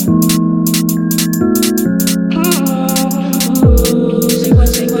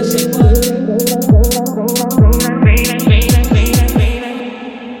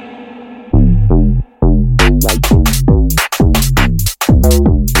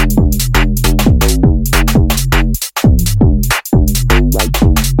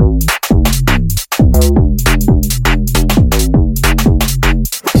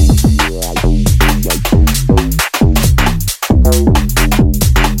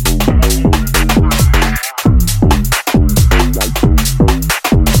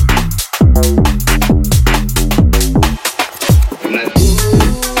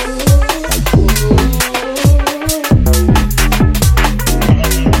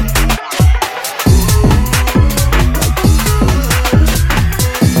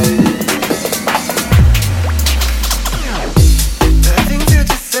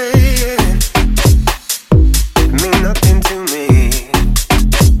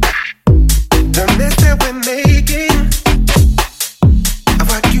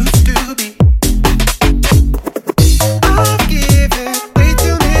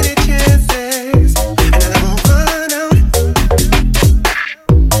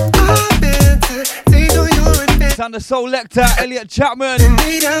 Sound the Soul Lecter, Elliot Chapman.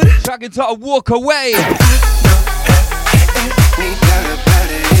 Track entitled Walk Away.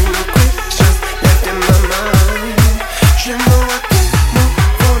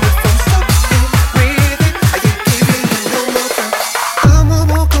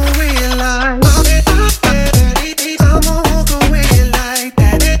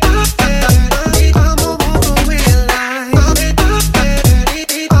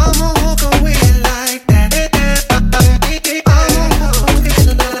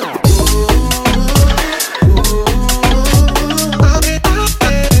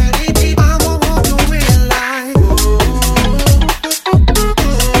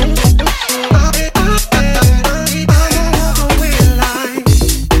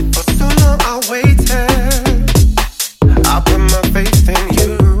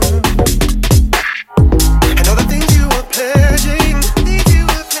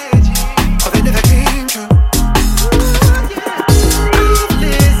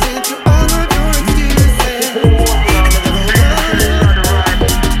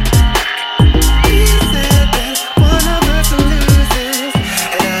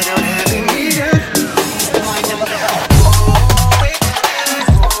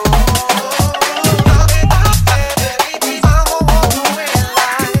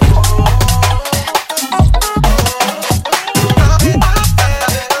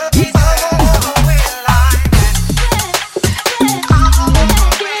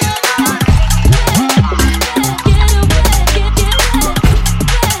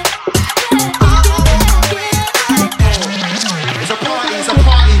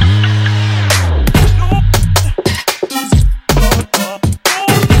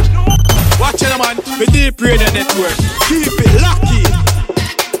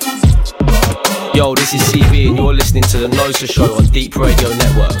 Yo, this is CB and you're listening to the NOSA show on Deep Radio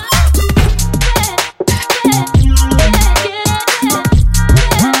Network.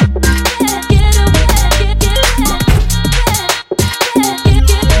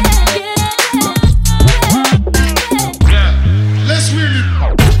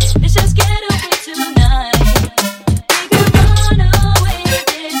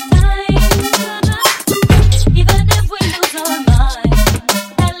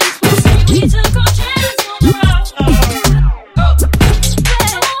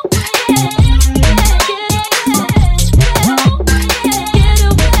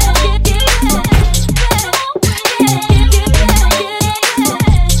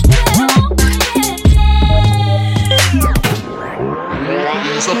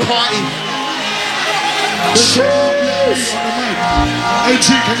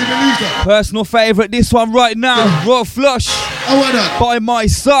 Personal favourite, this one right now, Raw Flush, By My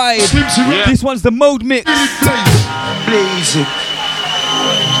Side. This one's the mode mix. Blazing.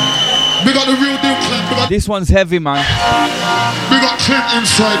 We got the real deal Clint. This one's heavy, man. We got Clint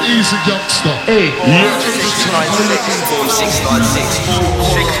inside, Easy Youngster. Hey. Yeah. 696.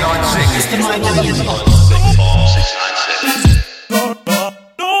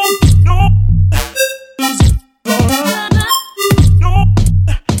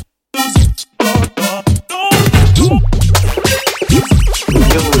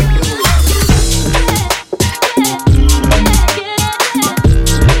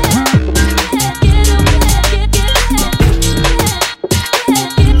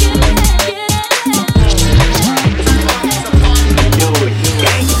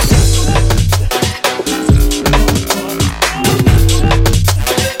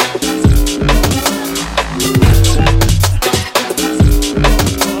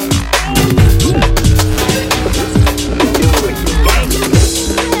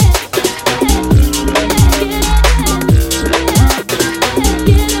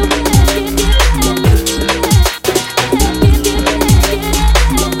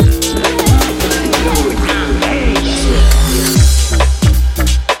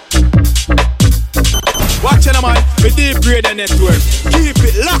 Network. Keep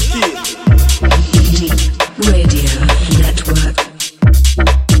it lucky. Radio Network.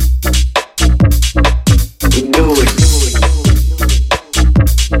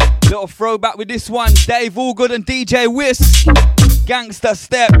 Little throwback with this one, Dave Allgood and DJ Whisk. Gangster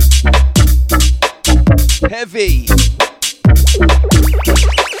Step. Heavy.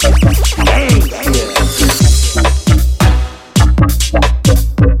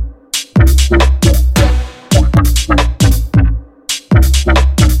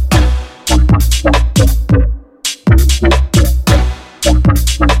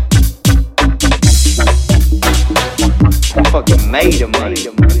 Made of money.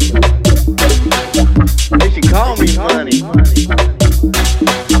 They should call me money.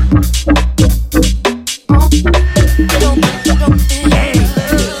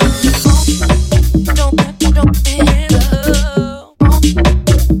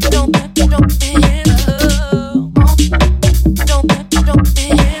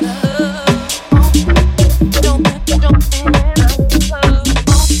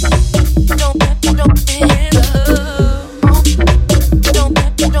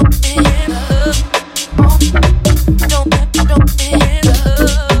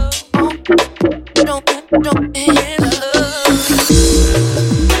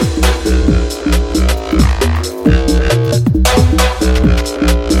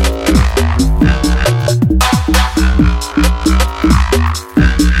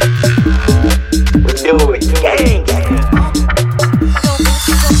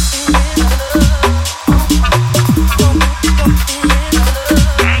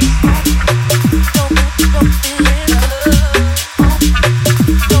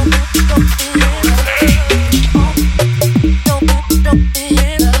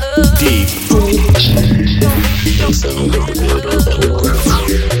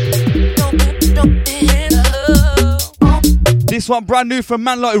 one brand new from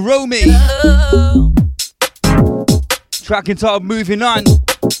man like Romy. Track entitled Moving On.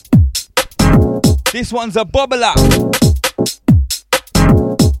 This one's a bubbler.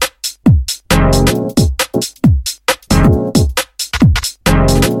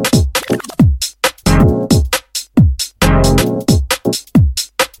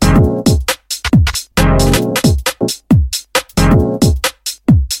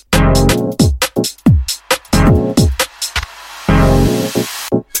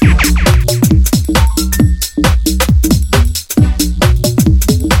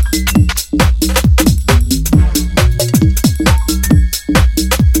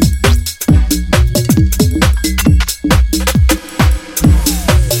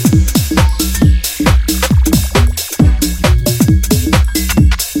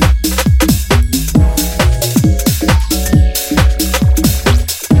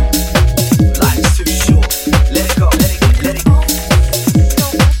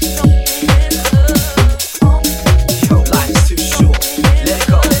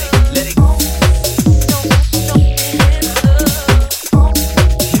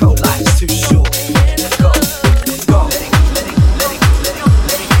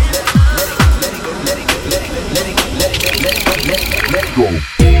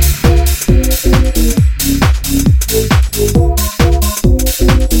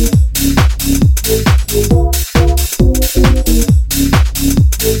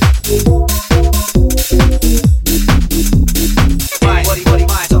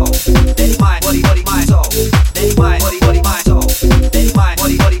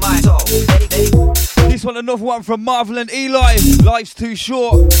 Another one from Marvel and Eli, Life's Too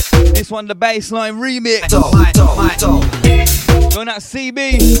Short. This one, the bassline remix. Going out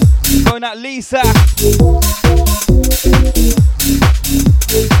CB, going out Lisa.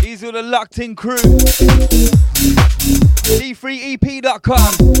 These are the locked in crew.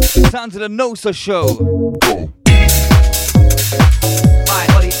 D3EP.com. Sounds of the NOSA show. My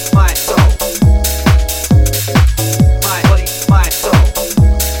body, my soul. My body, my soul.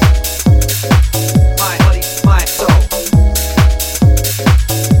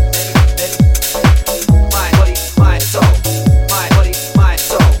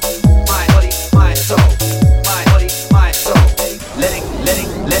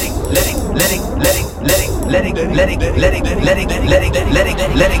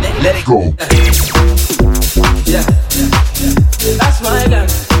 Let it go. Yeah, that's my gun.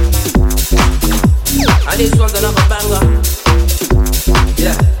 And this one's another banger.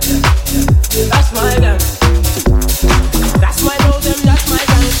 Yeah, that's my gun. That's my rhythm, that's my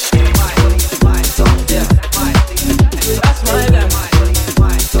gun. My body, my soul. Yeah, that's my gun. My body,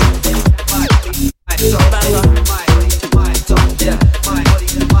 my soul. My body, my soul. Banger. My body, my soul. Yeah, my body,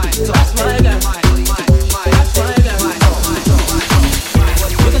 my soul. That's my gun.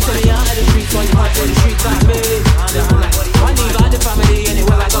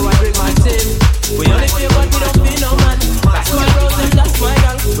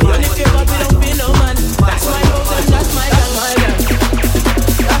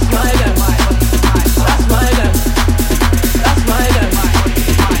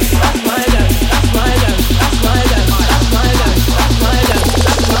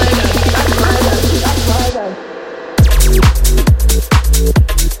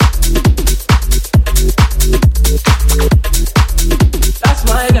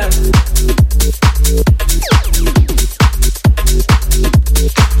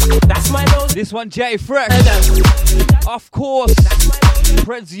 This one, Jay Fresh. Of course,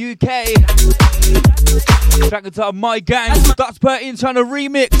 Preds UK. Track entitled My Gang. That's Bertin trying to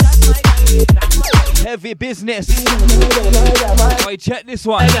remix. Heavy business. Wait, check this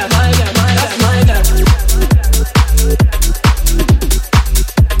one. That's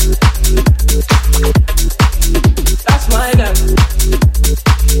my gun.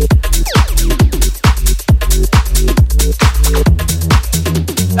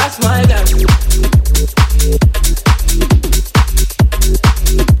 That's my gun.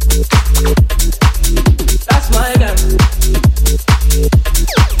 That's my gun.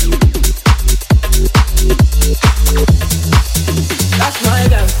 That's my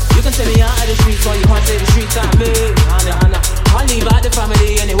gun. You can take me out of the streets, but you can't take the streets out of me. I'll leave out the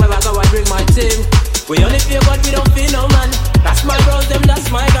family, anywhere I go I bring my team. We only fear God, we don't fear no man. That's my bros, them,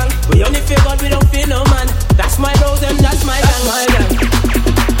 that's my gang. We only fear God, we don't fear no man. That's my bros, them, that's my gang. That's my gang.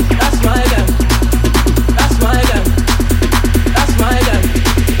 That's my gang. That's my gang. That's my gang.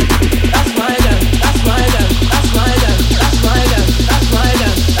 That's my gang. That's my gang. That's my gang. That's my gang. That's my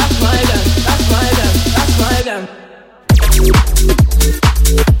gang. That's my gang. That's my gang. That's my gang.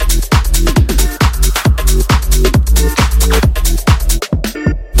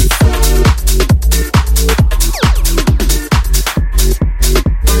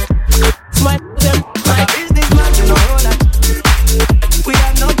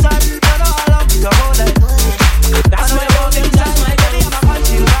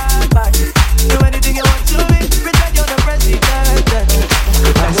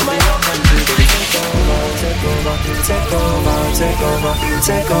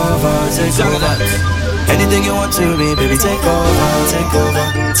 Anything you want to be, baby, take over, take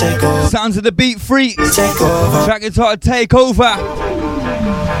over, take over. Sounds of the Beat Freaks. Take over. Track entitled Take Over.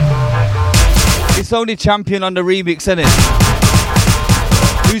 It's only Champion on the remix, isn't it?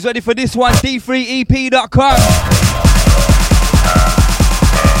 Who's ready for this one? D3EP.com.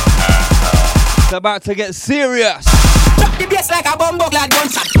 It's about to get serious. Drop the bass like a bumbo glad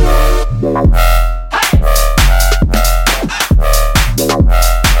gunshot.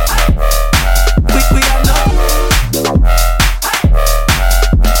 We are not.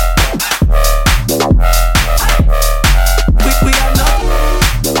 We are not.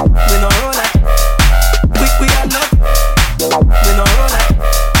 We no roll that. We are not. We no roll that.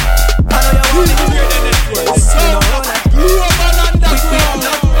 I know you want it. We no roll that. We are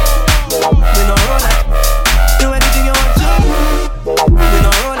not. We no roll that. Do anything you want to. We no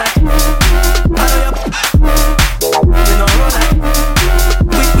roll that. I know you. We no roll that.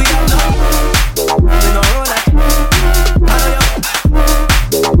 We are not. We no roll that. I know you.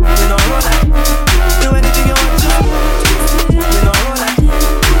 We no roll that. Do anything you want to. We no roll that.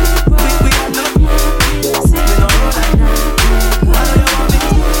 We are not. We no roll that. I know you want it.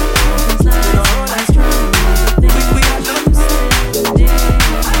 We no roll that. We are not.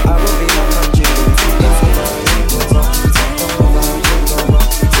 I will be your country. Anything you want to be.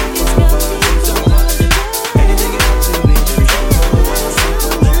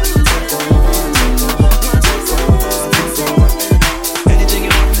 Anything you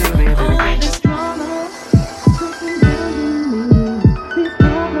want to be.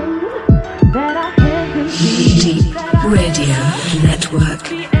 Deep Radio Network.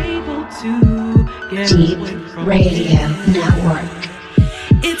 Deep Radio Network.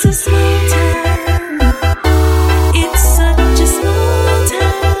 It's a small town. It's such a small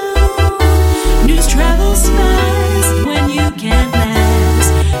town. News travels fast when you can't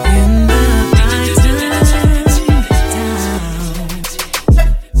last in the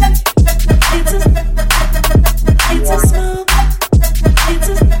It's a small.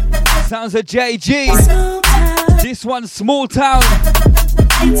 Sounds of JG. Small town. This one's Small Town.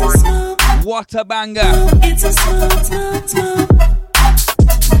 It's a small. What a banger. It's a small.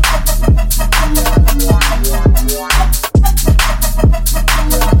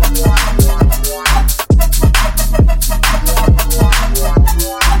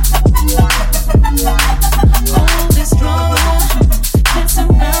 All this drama that's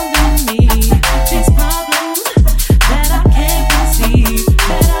surrounding me, these problems that I can't conceive,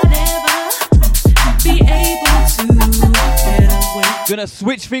 that I'd ever be able to get away. Gonna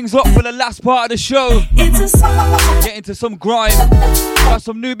switch things up for the last part of the show. It's a small. Get into some grime. Got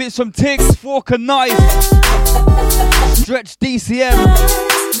some new bits from Tiggs, Fork and Knife. Stretch DCM.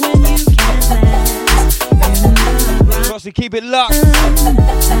 When you can't last. Trust me, keep it locked.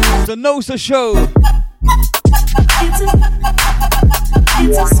 The NOSA show.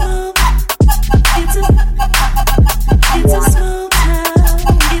 It's a small. It's a small town.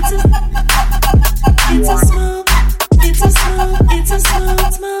 It's a small. It's a small.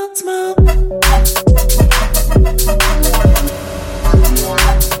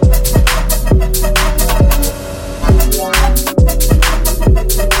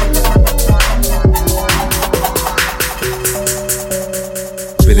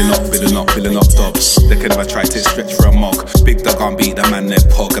 Filling up dubs. They can never try to stretch for a mug. Big dog on beat the man their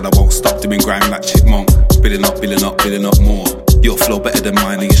pog, and I won't stop doing grime like chipmunk. Building up more. Your flow better than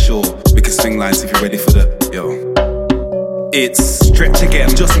mine, are you sure? We can swing lines if you're ready for the yo. It's stretch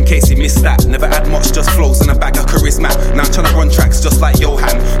again, just in case you missed that. Never had much, just flows and a bag of charisma. Now I'm trying to run tracks just like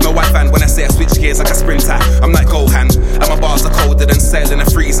Johan. No white fan when I say I switch gears like a sprinter. I'm like Gohan, and my bars are colder than sail in a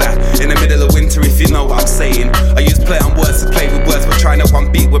freezer. In the middle of winter, if you know what I'm saying. I use play on words to play with words, but trying to one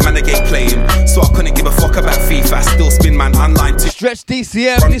beat with Managate playing. So I couldn't give a fuck about FIFA. Still spin man online too. Stretch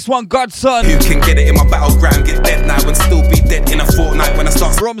DCM, this one Godson. Who can get it in my battleground? Get dead now and still be dead in a fortnight when I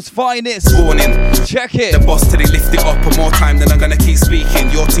start Brom's finest. Warning, check it. The boss till they lift it up for more time than I'm gonna keep speaking.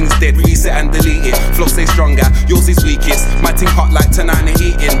 Your thing's dead, reset and delete it. Flow stay stronger, yours is weakest. My thing hot like tonight and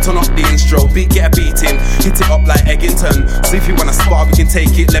eating. Turn up the intro, beat get a beating. Hit it up like Eggington. So if you wanna spar, we can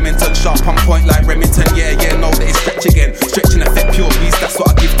take it. Leamington, sharp on point like Remington. Yeah, know that it's stretch again. Stretching effect, pure beast, that's what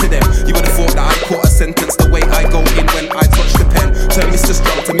I give to them. You would've thought that I caught a sentence the way I go in when I touch the pen. Turn Mr.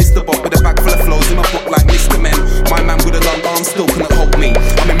 Strong to Mr. Bob with a bag full of flows in my book like Mr. Men. My man with a long arm still couldn't hold me.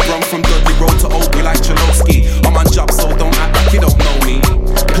 I'm in Brum from Dudley Road to Oakley like Chalowski. I'm on job, so don't act like you don't know me.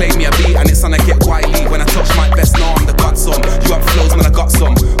 Play me a beat and it's on I get wily. When I touch my best, know I'm the godson. You have flows when I got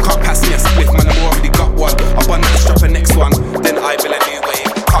some. Can't pass me a split, man, I've already got one. Up on that strap the next one, then I build a new wave.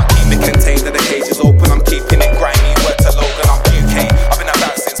 Can't keep me contained and the cage is open. I'm keeping it grimy. Word to Logan, I'm UK. I've been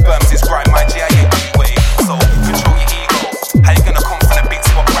about since Berms, it's grime. My G, I ain't new wave. So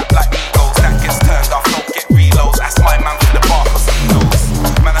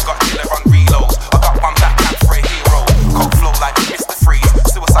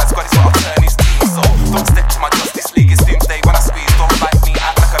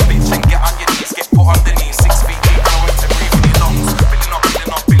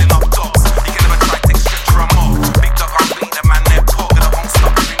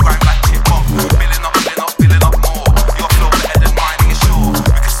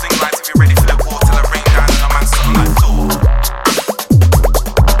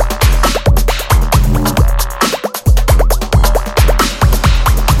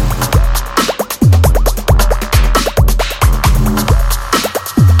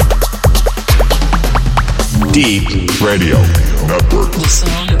Deep Radio Network. The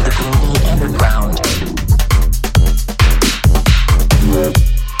sound of the global underground.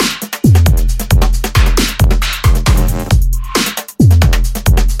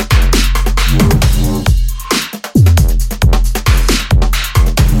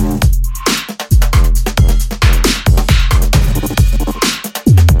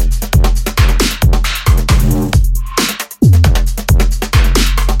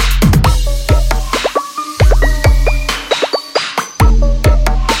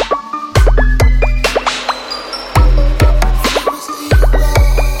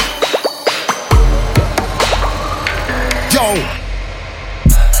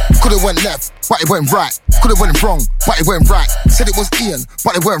 Went left, but it went right. Could've went wrong, but it went right. Said it was Ian,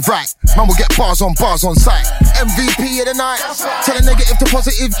 but it went right. Man will get bars on sight. MVP of the night. Tell a negative to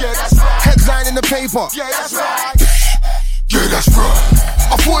positive. Yeah, that's right. Headline in the paper. Yeah, that's right. Yeah, that's right.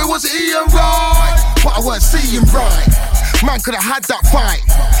 I thought it was Ian right, but I weren't seeing right. Man could've had that fight.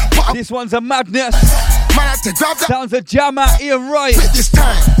 But this one's a madness. Man had to grab that. Sounds a jammer, Ian Wright. This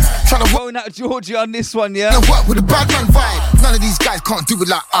time. Going out Georgia on this one, yeah? And work with a bad man vibe. None of these guys can't do it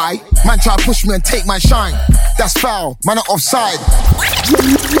like I. Man try to push me and take my shine. That's foul, man are offside.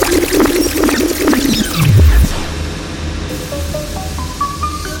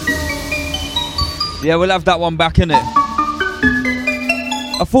 Yeah, we'll have that one back, innit?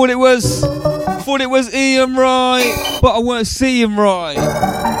 I thought it was Ian right, but I weren't seeing right.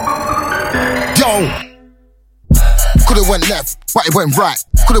 Yo! Could've went left, but it went right.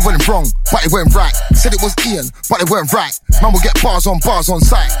 Could've went wrong, but it went right. Said it was Ian, but it went right. Man will get bars on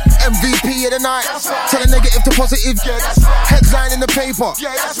sight. MVP of the night. Tell a negative to positive. Yeah, that's right. Headline in the paper.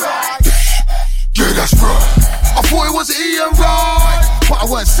 Yeah, that's right. Yeah, that's right. I thought it was Ian right, but I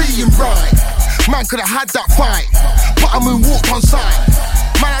weren't seeing right. Man could've had that fight, but I moonwalked on sight.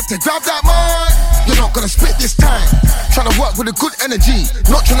 Man had to grab that mic. You're not gonna spit this time. Trying to work with a good energy,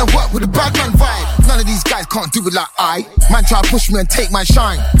 not trying to work with a bad man vibe. None of these guys can't do it like I. Man try to push me and take my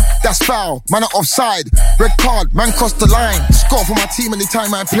shine. That's foul, man are offside. Red card, man crossed the line. Score for my team anytime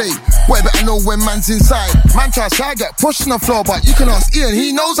I play. Boy, better know when man's inside. Man try to say I get pushed on the floor, but you can ask Ian,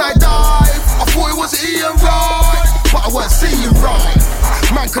 he knows I dive. I thought it was Ian right, but I weren't seeing right.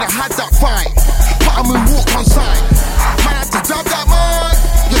 Man could've had that fight, but I moonwalk on sight. Man had to grab that mic.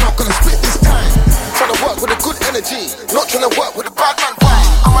 You're not gonna spit this time. Trying to work with a good energy, not trying to work with a bad man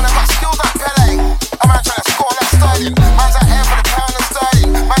vibe. I'm gonna got skills like Pele. A man trying to score like Sterling. Man's out here for the pound and sterling.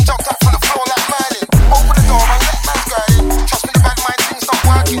 Man jumped up from the floor like Merlin. Open the door, man, let man go in. Trust me, the bad mind things not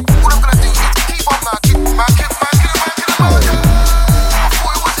working. All I'm gonna do is keep on marking. Marking. I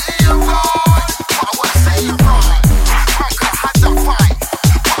thought it was Ian right, but I wasn't saying right. Man could've had that fight,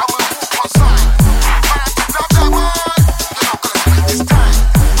 but I will walk on sight. Man had to grab that mic. You're not gonna split this time.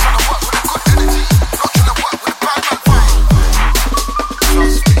 Trying to work with a good energy, not trying to work with a bad man vibe.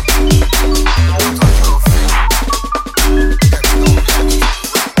 Trust me, don't touch your thing.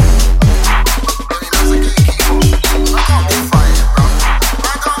 I can't be fighting, bro. I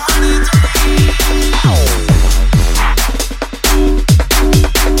got money to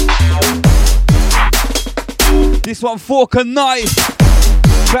This one, Fork and Knife.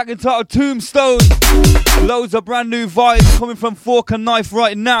 Track entitled Tombstone. Loads of brand new vibes coming from Fork and Knife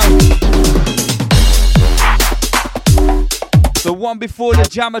right now. The one before the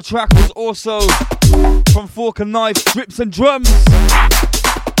Jammer track was also from Fork and Knife, Drips and Drums.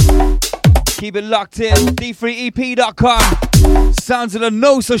 Keep it locked in, d3ep.com. Sounds of the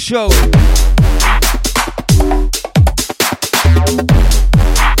NOSA show.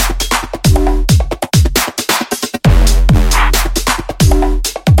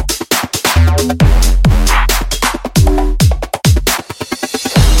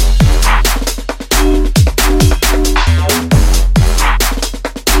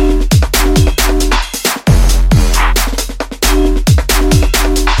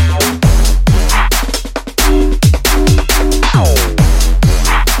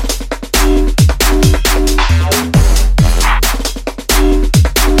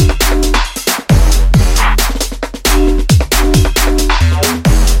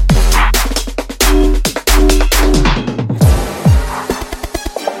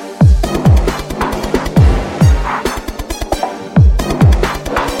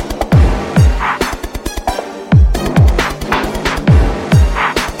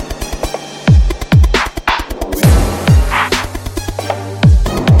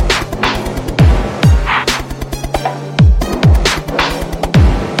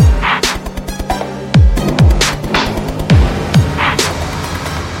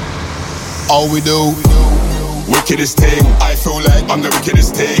 All we do, wickedest thing. I feel like I'm the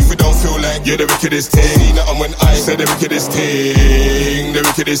wickedest thing. If you don't feel like you're the wickedest thing, see nothing when I say the wickedest thing. The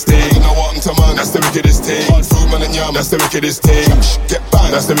wickedest thing. You know what I'm to man, that's the wickedest thing. Hard food man and yam, that's the wickedest thing. Get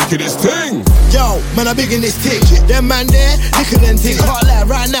bang, that's the wickedest thing. Yo, man, I'm big in this thing. Them man there, liquor and ting. Hard lad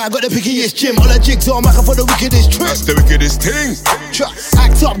right now, got the pickiest gym. All the jigs on, making for the wickedest trick. That's the wickedest thing.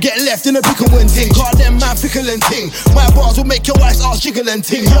 Act up, get left in a pickle and ting. Call them man fickle and ting. My bars will make your wife's ass jiggle and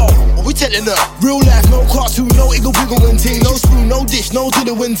ting. Yo, what we telling her? Real life, no cartoon, no eagle wiggle and ting. No spoon, no dish, no to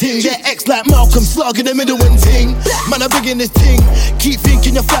the win ting. Yeah, X like Malcolm, slug in the middle and ting. Man, I'm big in this thing. Keep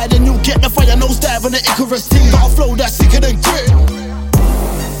thinking you're fly, then you get the fire. No dive on the Icarus ting. Got a flow that's sicker than grit.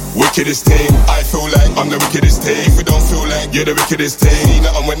 Wickedest thing, I feel like I'm the wickedest thing. If you don't feel like you're the wickedest thing, see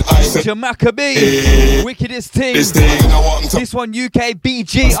nothing when I say Jamaica wickedest thing. This thing, you know what I'm this one UK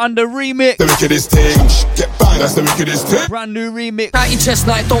BG under remix. The wickedest thing, get bang, that's the wickedest thing. Brand new remix. Out your chest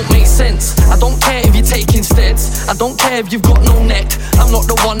like don't make sense. I don't care if you're taking steps. I don't care if you've got no neck. I'm not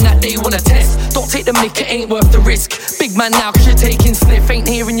the one that they wanna test. Don't take the mick, it ain't worth the risk. Big man now cause you're taking sniff. Ain't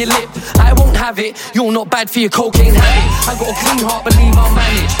hearing your lip, I won't have it. You're not bad for your cocaine habit. I got a clean heart, believe I'll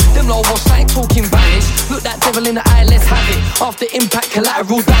manage. Them low wash like talking vanish. Look that devil in the eye, let's have it. After impact,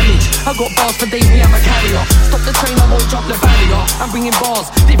 collateral damage. I got bars for days, me I'm a carrier. Stop the train, I won't drop the barrier. I'm bringing bars,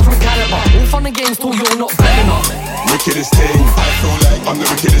 different caliber. All fun and games till you're not bad enough. Wickedest thing, I feel like I'm the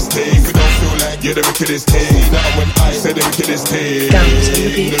wickedest thing. If you don't feel like you're the wickedest thing, now when I say the wickedest thing,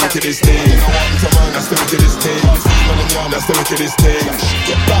 the wickedest thing. You know what I'm to man, that's the wickedest thing. That's the wickedest thing.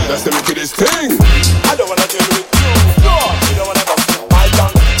 Get back, that's the wickedest thing. I don't wanna deal with you. No, you don't wanna go my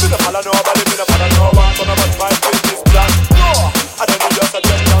tongue. You don't follow nobody, you don't follow no one. Gonna watch my business plan. No, I don't need your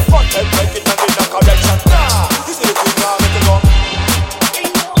suggestion. Fuck it, break it and need no correction. Nah, this is the thing now, make it go.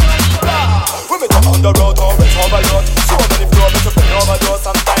 When we go on the road, always overload. So many flow, make you feel overdose.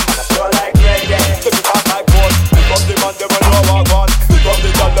 Sometimes I feel like reggae. Take it back like gold. Pick up the man, they will know what I want. Pick up the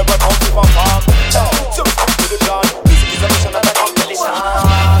girl, they will come to my farm. So we stick to the plan. This is a mission that I come to listen.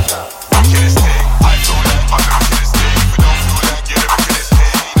 Wickedest thing, I feel like I'm the wickedest thing. If you don't feel like you're the wickedest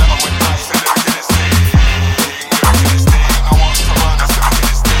thing, now when I say the wickedest thing, the wickedest thing. I want to man, that's the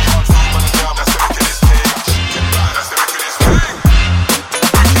wickedest thing. Hard food man and yam, that's the wickedest thing. Get back, that's the wickedest thing. Wickedest thing,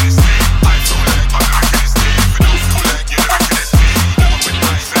 I feel like I'm the wickedest thing. If you don't feel like you're the wickedest thing, now when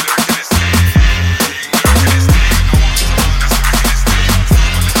I say the wickedest thing, the wickedest thing. I want to man, that's the wickedest thing. Hard food man and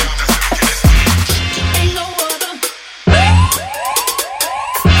yam, that's the wickedest thing. Ain't no other.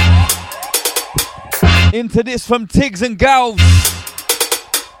 Into this from Tiggs and Galves.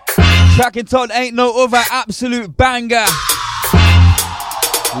 Track entitled Ain't No Other, absolute banger.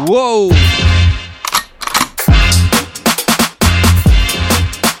 Whoa.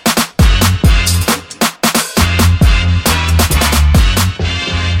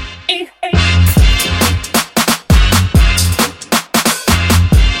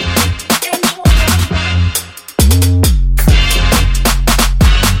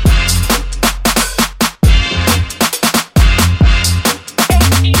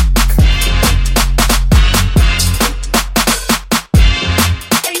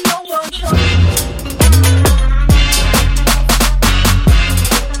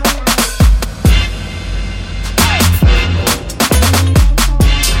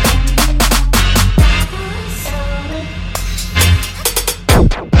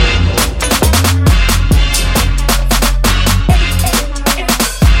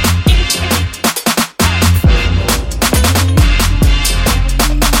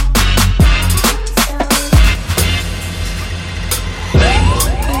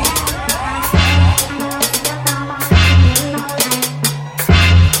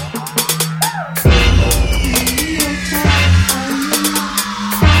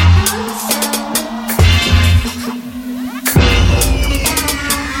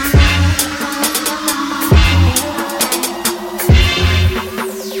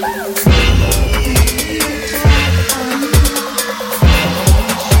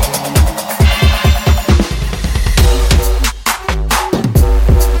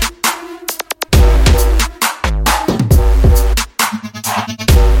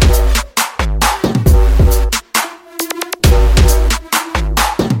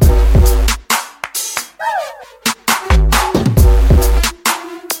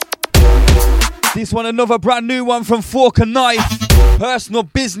 This one, another brand new one from Fork and Knife. Personal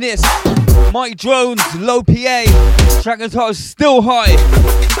Business. Mike Drones, Low PA. Track and title Still High.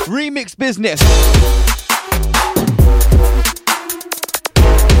 Remix Business.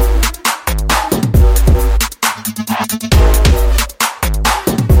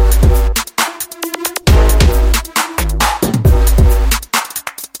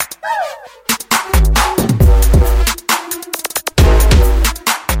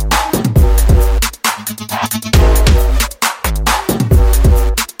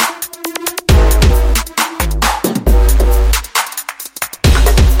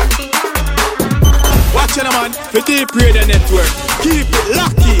 keep it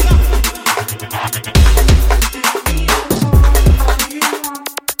lucky.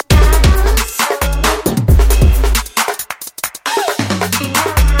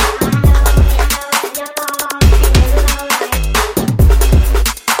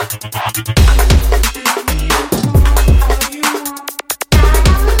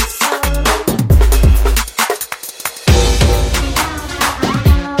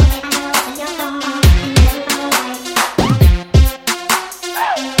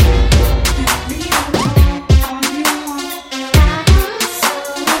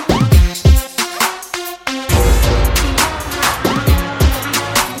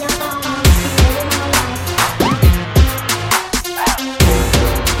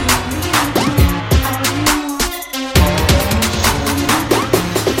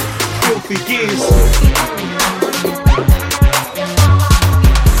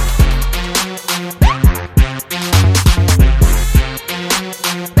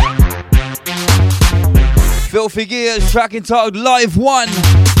 Filthy Gears, track entitled Live 1.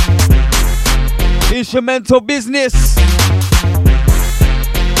 Instrumental Business.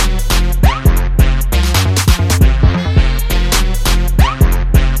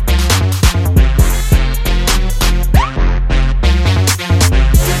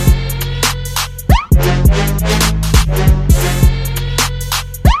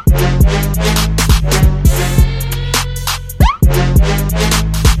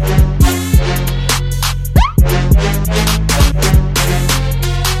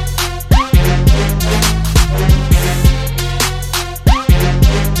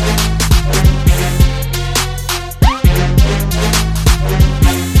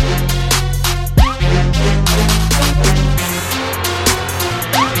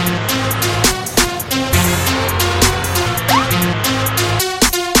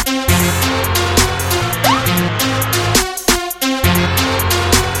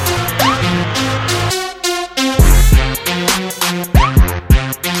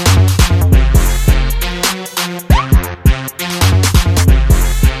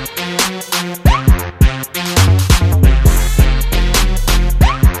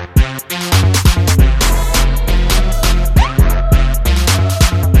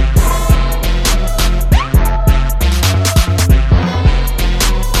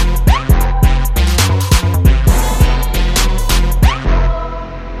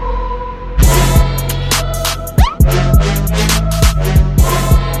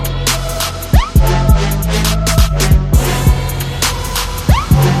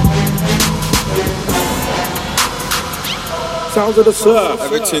 Sounds of the surf.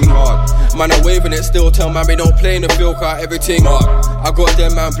 Everything hard. Man, I'm waving it still. Tell man, we don't play in the field car. Everything hard. I got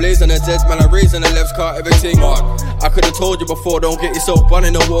them man blazing the Zeds, man, I'm raising the left car. Everything hard. I could have told you before, don't get yourself bun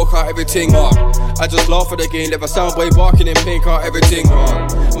in the walk out. Everything hard. I just laugh at the game, never sound boy barking in pain car. Everything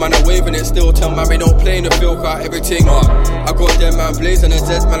hard. Man, I'm waving it still. Tell man, we don't play in the field car. Everything hard. I got them man blazing the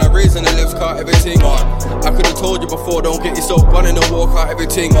Zeds, man, I'm raising the left car. Everything hard. I could have told you before, don't get yourself bun in the walk out.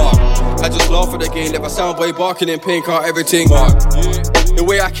 Everything hard. I just laugh at the game, never sound boy barking in pain car. Everything hard. The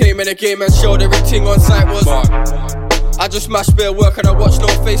way I came in the game and showed everything on site was I just smashed bare work and I watched no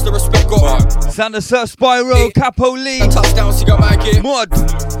face, the respect got Sander Surf Spyro, Capo Lee, touchdown, she got my game. Mod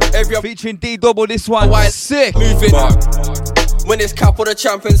featuring D-Double, this one white sick. Moving when it's Capo the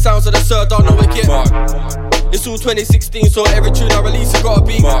champion, sounds of the Sir, don't know it yet. It's all 2016, so every tune I release it gotta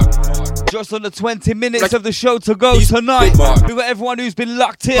be just under 20 minutes of the show to go tonight. We got everyone who's been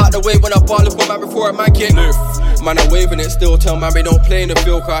locked in. By the way, when I bar, look man before a man get man, I'm waving it still. Tell man, we don't play in the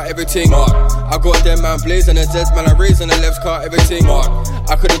field car. Everything I got them man blazing the Zeds, man, I'm raising the left car. Everything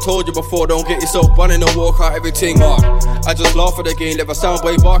I could have told you before, don't get yourself bun in the walk out. Everything I just laugh at the game, never sound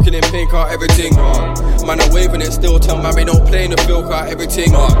boy barking in pain car. Everything man, I'm waving it still. Tell man, we don't play in the field car.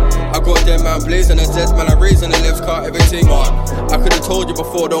 Everything I got them man blazing the Zeds, man, I'm raising the left car. Everything I could have told you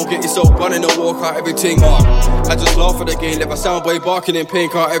before, don't get yourself bun in the walk out. Everything I just laugh at the game, never sound boy barking in pain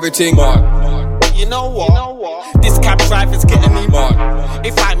car. Everything You know what? This cab driver's getting me mad.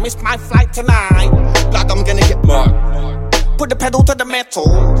 If I miss my flight tonight, blood, I'm gonna get mad. Put the pedal to the metal,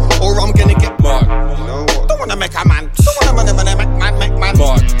 or I'm gonna get mad. You know what? Don't wanna make a man. Don't wanna make man.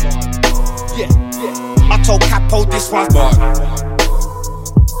 Yeah. I told Capo this one's mad.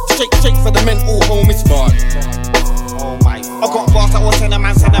 Straight for the mental home, it's mad. Oh my. I got a bar that was in a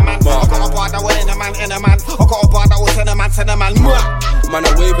man. I got a bar that was in a man. I got a bar that was in a man. Man,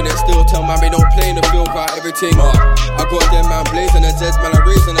 I'm waving it still. Tell man, we don't play in the field car. Everything I got them man blazing the Zeds, man, I'm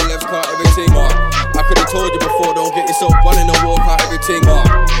raising the left car. Everything I could have told you before, don't get yourself bun in the walk out. Everything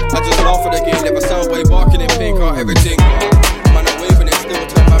I just laugh at the game, never sound boy barking in pain car. Everything man, I'm waving it still.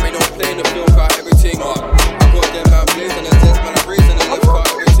 Tell man, we don't play in the field car. Everything I got them man blazing the Zeds, man, I'm raising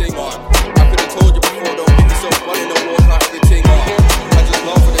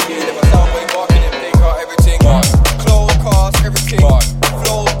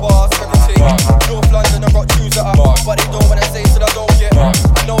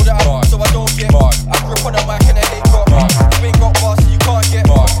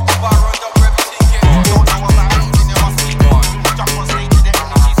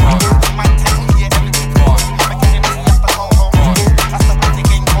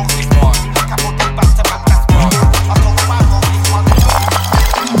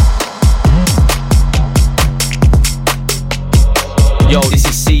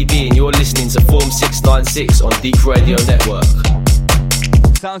 696 on Deep Radio Network.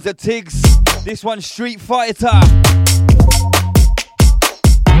 Sounds of Tiggs. This one's Street Fighter.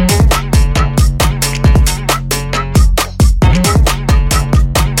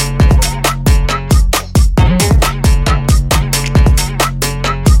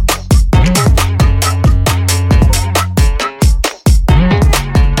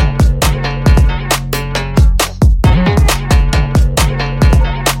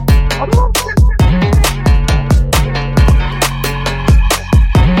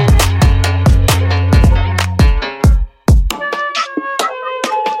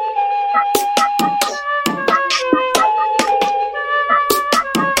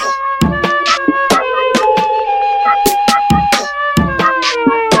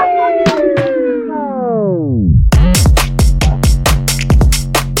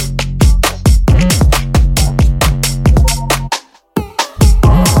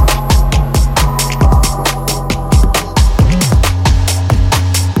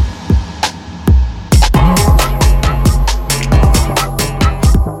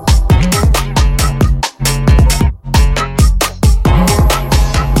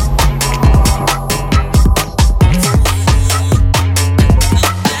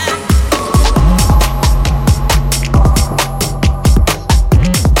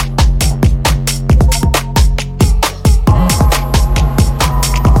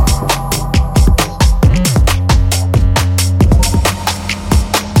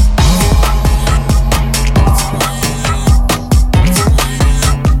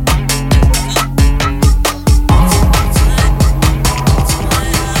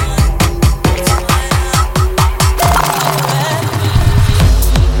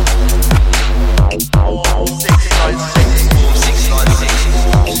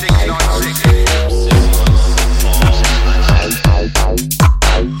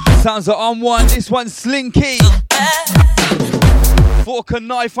 Sounds are on one. This one's Slinky. Fork and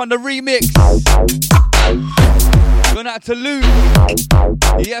Knife on the remix. Going out to Lou.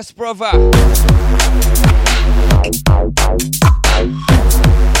 Yes, brother.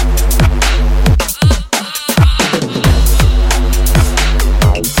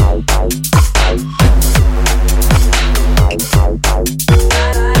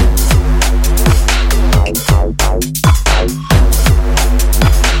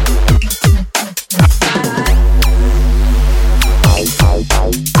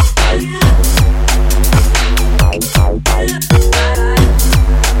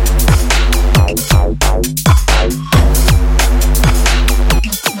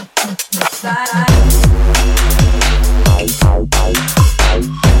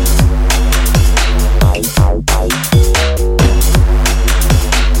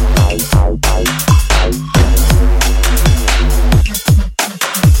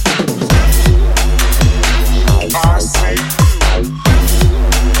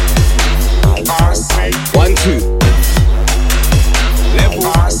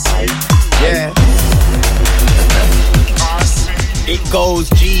 Goes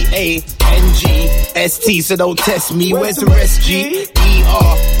G-A-N-G-S-T, so don't test me. Where's the rest, G?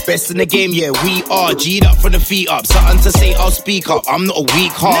 E-R, best in the game, yeah, we are. G'd up from the feet up, something to say, I'll speak up. I'm not a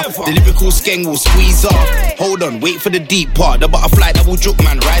weak heart, the lyrical skeng will squeeze off. Hold on, wait for the deep part. The butterfly that will juke,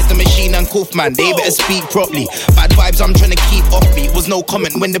 man. Rise the machine and coof, man. They better speak properly. Bad vibes I'm trying to keep off me. It was no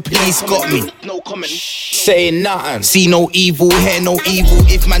comment when the police got me. No comment. Saying nothing. See no evil, hear no evil.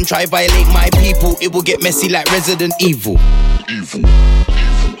 If man try violate my people, it will get messy like Resident Evil. Evil.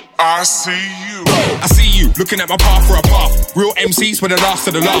 I see you. I see you looking at my path for a path. Real MCs for the last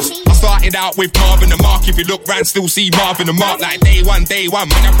of the last. I started out with Marvin the Mark. If you look round, still see Marvin the Mark. Like day one,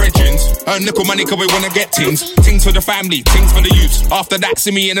 man, I'm brethrens. Earn nickel money cause we wanna get things. Things for the family, things for the youths. After that,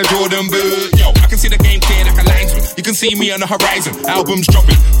 see me in a Jordan boot. Yo, I can see the game clear like a linesman. You can see me on the horizon. Albums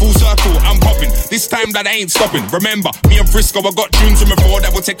dropping, full circle, I'm popping. This time that I ain't stopping. Remember, me and Frisco, I got tunes from before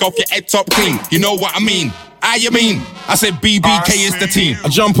that will take off your head top clean. You know what I mean? You mean? I said BBK is the team. I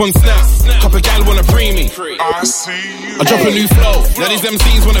jump on Snap, couple gal wanna pre me. I drop a new flow, now these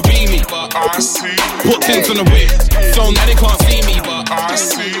MCs wanna be me. Put things on the whip, so now they can't see me.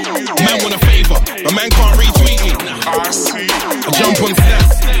 Man want a favour, but man can't retweet me. I jump on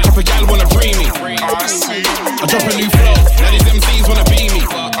Snap, couple gal wanna pre me. I drop a new flow, now these MCs wanna be me.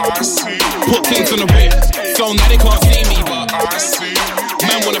 Put things on the whip, so now they can't see me.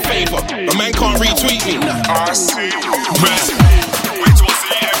 Man want a favour, but man can't retweet me. I see. Wait till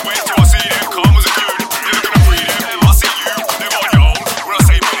I see them, calm as a goon. Never gonna free them. I see you, they're on your own. When I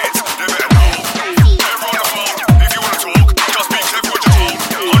say minutes, they better know. Never on the phone, if you wanna talk, just be careful what you're told.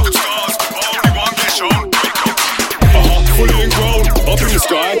 100 stars, only one gets shown. Fully grown, up in the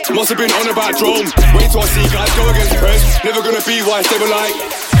sky. Must have been on about drones. Wait till I see guys go against press. Never gonna be wise, they were like,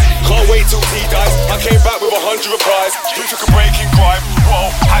 can't wait till he dies. I came back with 100 replies. You took a break in crime,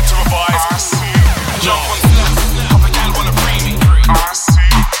 whoa, had to revise. I see. Jump on snap, half a gal wanna free me. I see.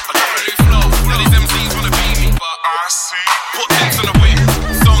 I got a new flow, none of these MCs wanna be me, but I see. Put things on the whip,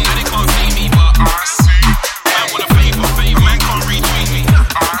 song that they can't see me, but I see. Man wanna favor, man can't retweet me.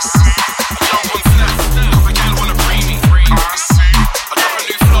 I see. I jump on snap, half a gal wanna free me. I see. I got a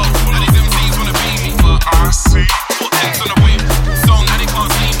new flow, none of these MCs wanna be me, but I see. Put things on the whip, song that they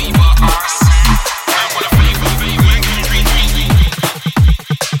can't see me, but I see. Man wanna favor, man can't retweet me.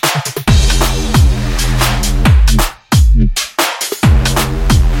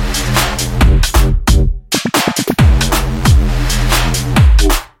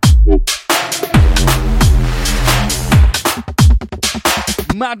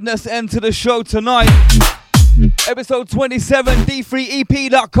 Madness end to the show tonight. Episode 27,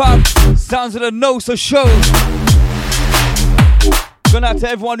 D3EP.com. Sounds of the NOSA show. Going out to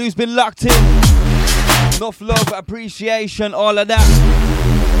everyone who's been locked in. Enough love, appreciation, all of that.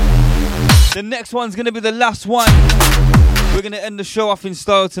 The next one's going to be the last one. We're going to end the show off in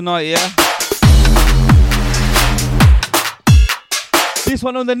style tonight, yeah? This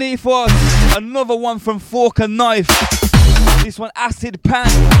one underneath us, another one from Fork and Knife. This one, Acid Pan.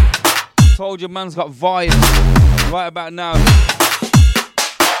 Told you man's got vibes right about now.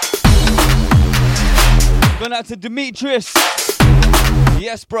 Going out to Demetrius.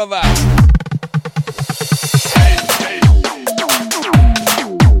 Yes, brother.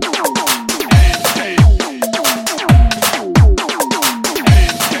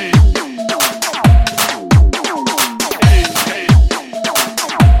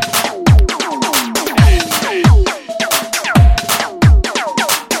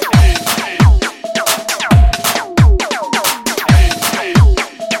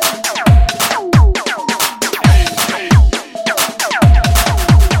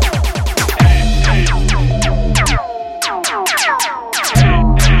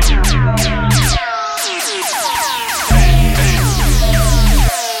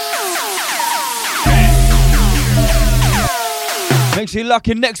 Make sure you lock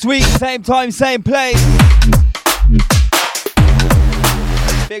in next week, same time, same place.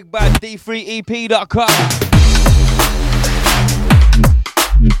 Big Bad D3EP.com.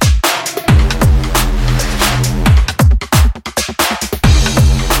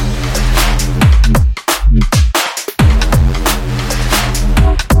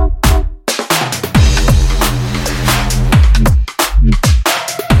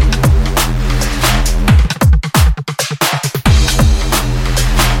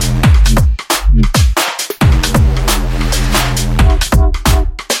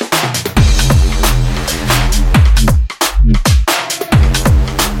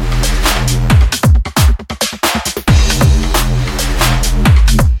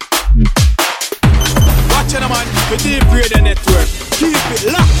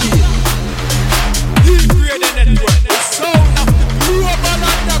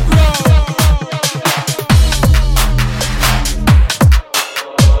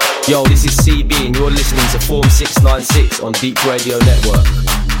 Yo, this is CB and you're listening to Form 696 on Deep Radio Network.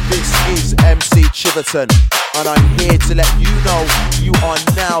 This is MC Chiverton and I'm here to let you know you are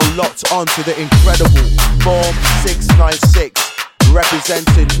now locked onto the incredible Form 696,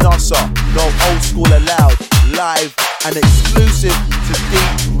 representing NOSA, no old school allowed, live and exclusive to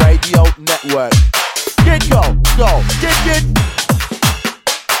Deep Radio Network. Get go, get.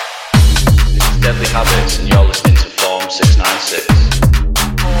 This is Deadly Habits and you're listening to Form 696.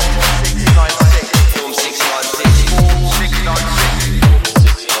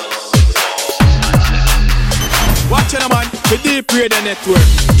 Watch it, man, the Deep Radio Network.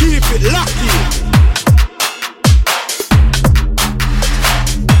 Keep it locked in.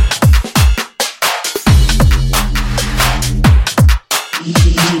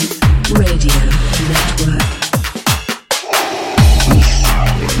 Radio Network.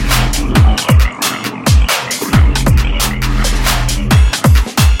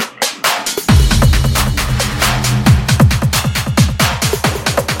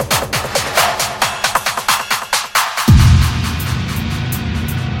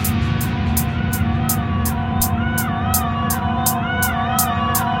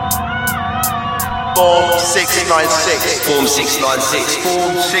 Form 696. Form 696.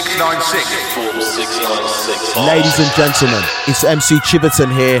 Form 696. Form 696. Ladies and gentlemen, it's MC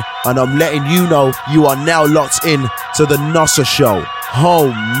Chiverton here, and I'm letting you know you are now locked in to the NOSA show.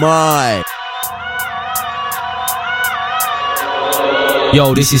 Oh my.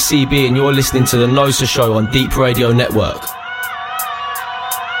 Yo, this is CB and you're listening to the NOSA show on Deep Radio Network.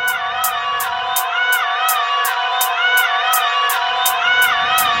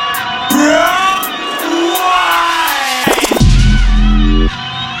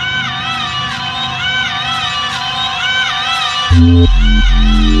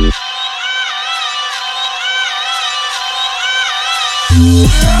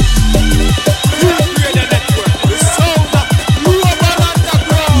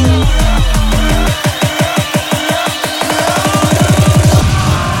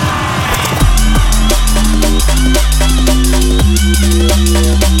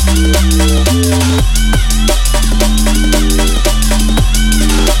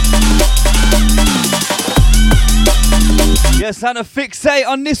 Yes, and a fixate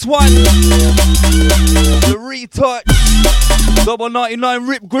on this one. The retouch. Double 99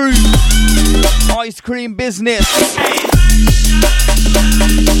 Rip Groove. Ice Cream Business.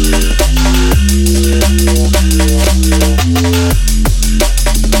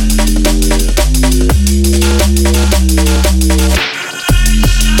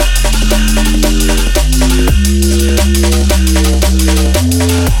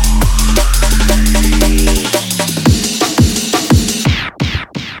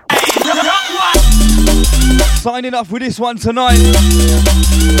 Signing off with this one tonight.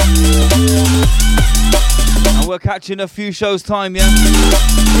 And we're catching a few shows time, yeah?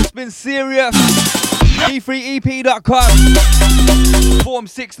 It's been serious. D3EP.com. Form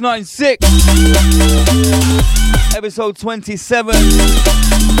 696. Episode 27.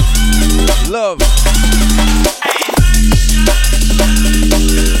 Love.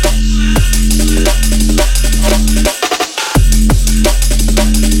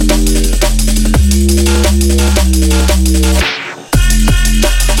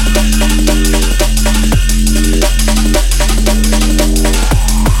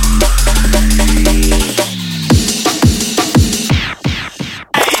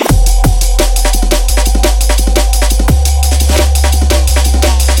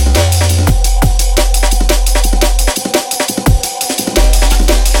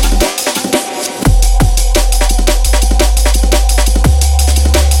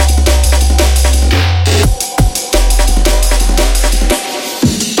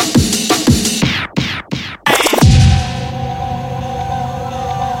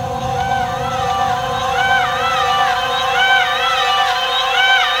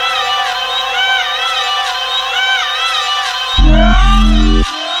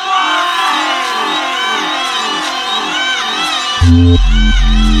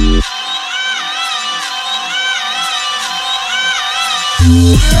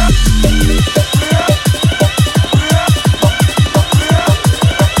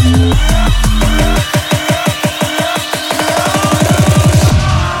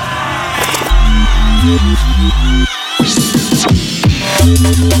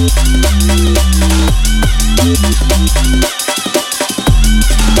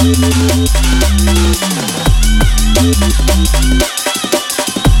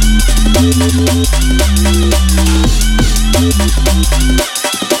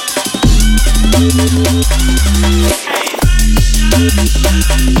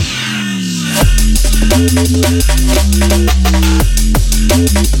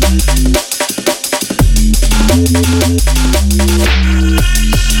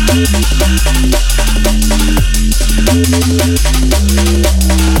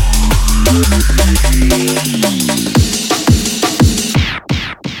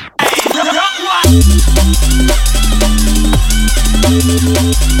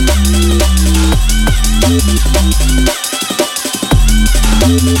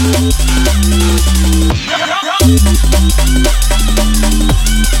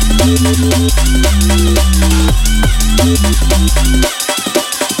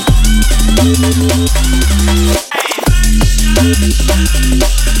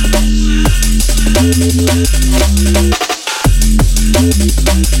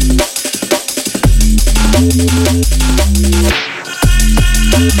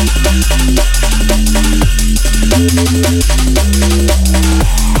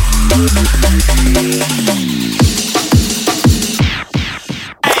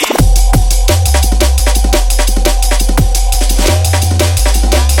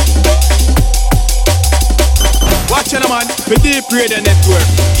 The Deep Radio Network.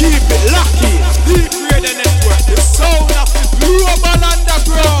 Keep it lucky. Deep Radio Network. The sound of the global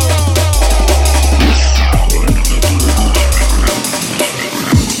underground.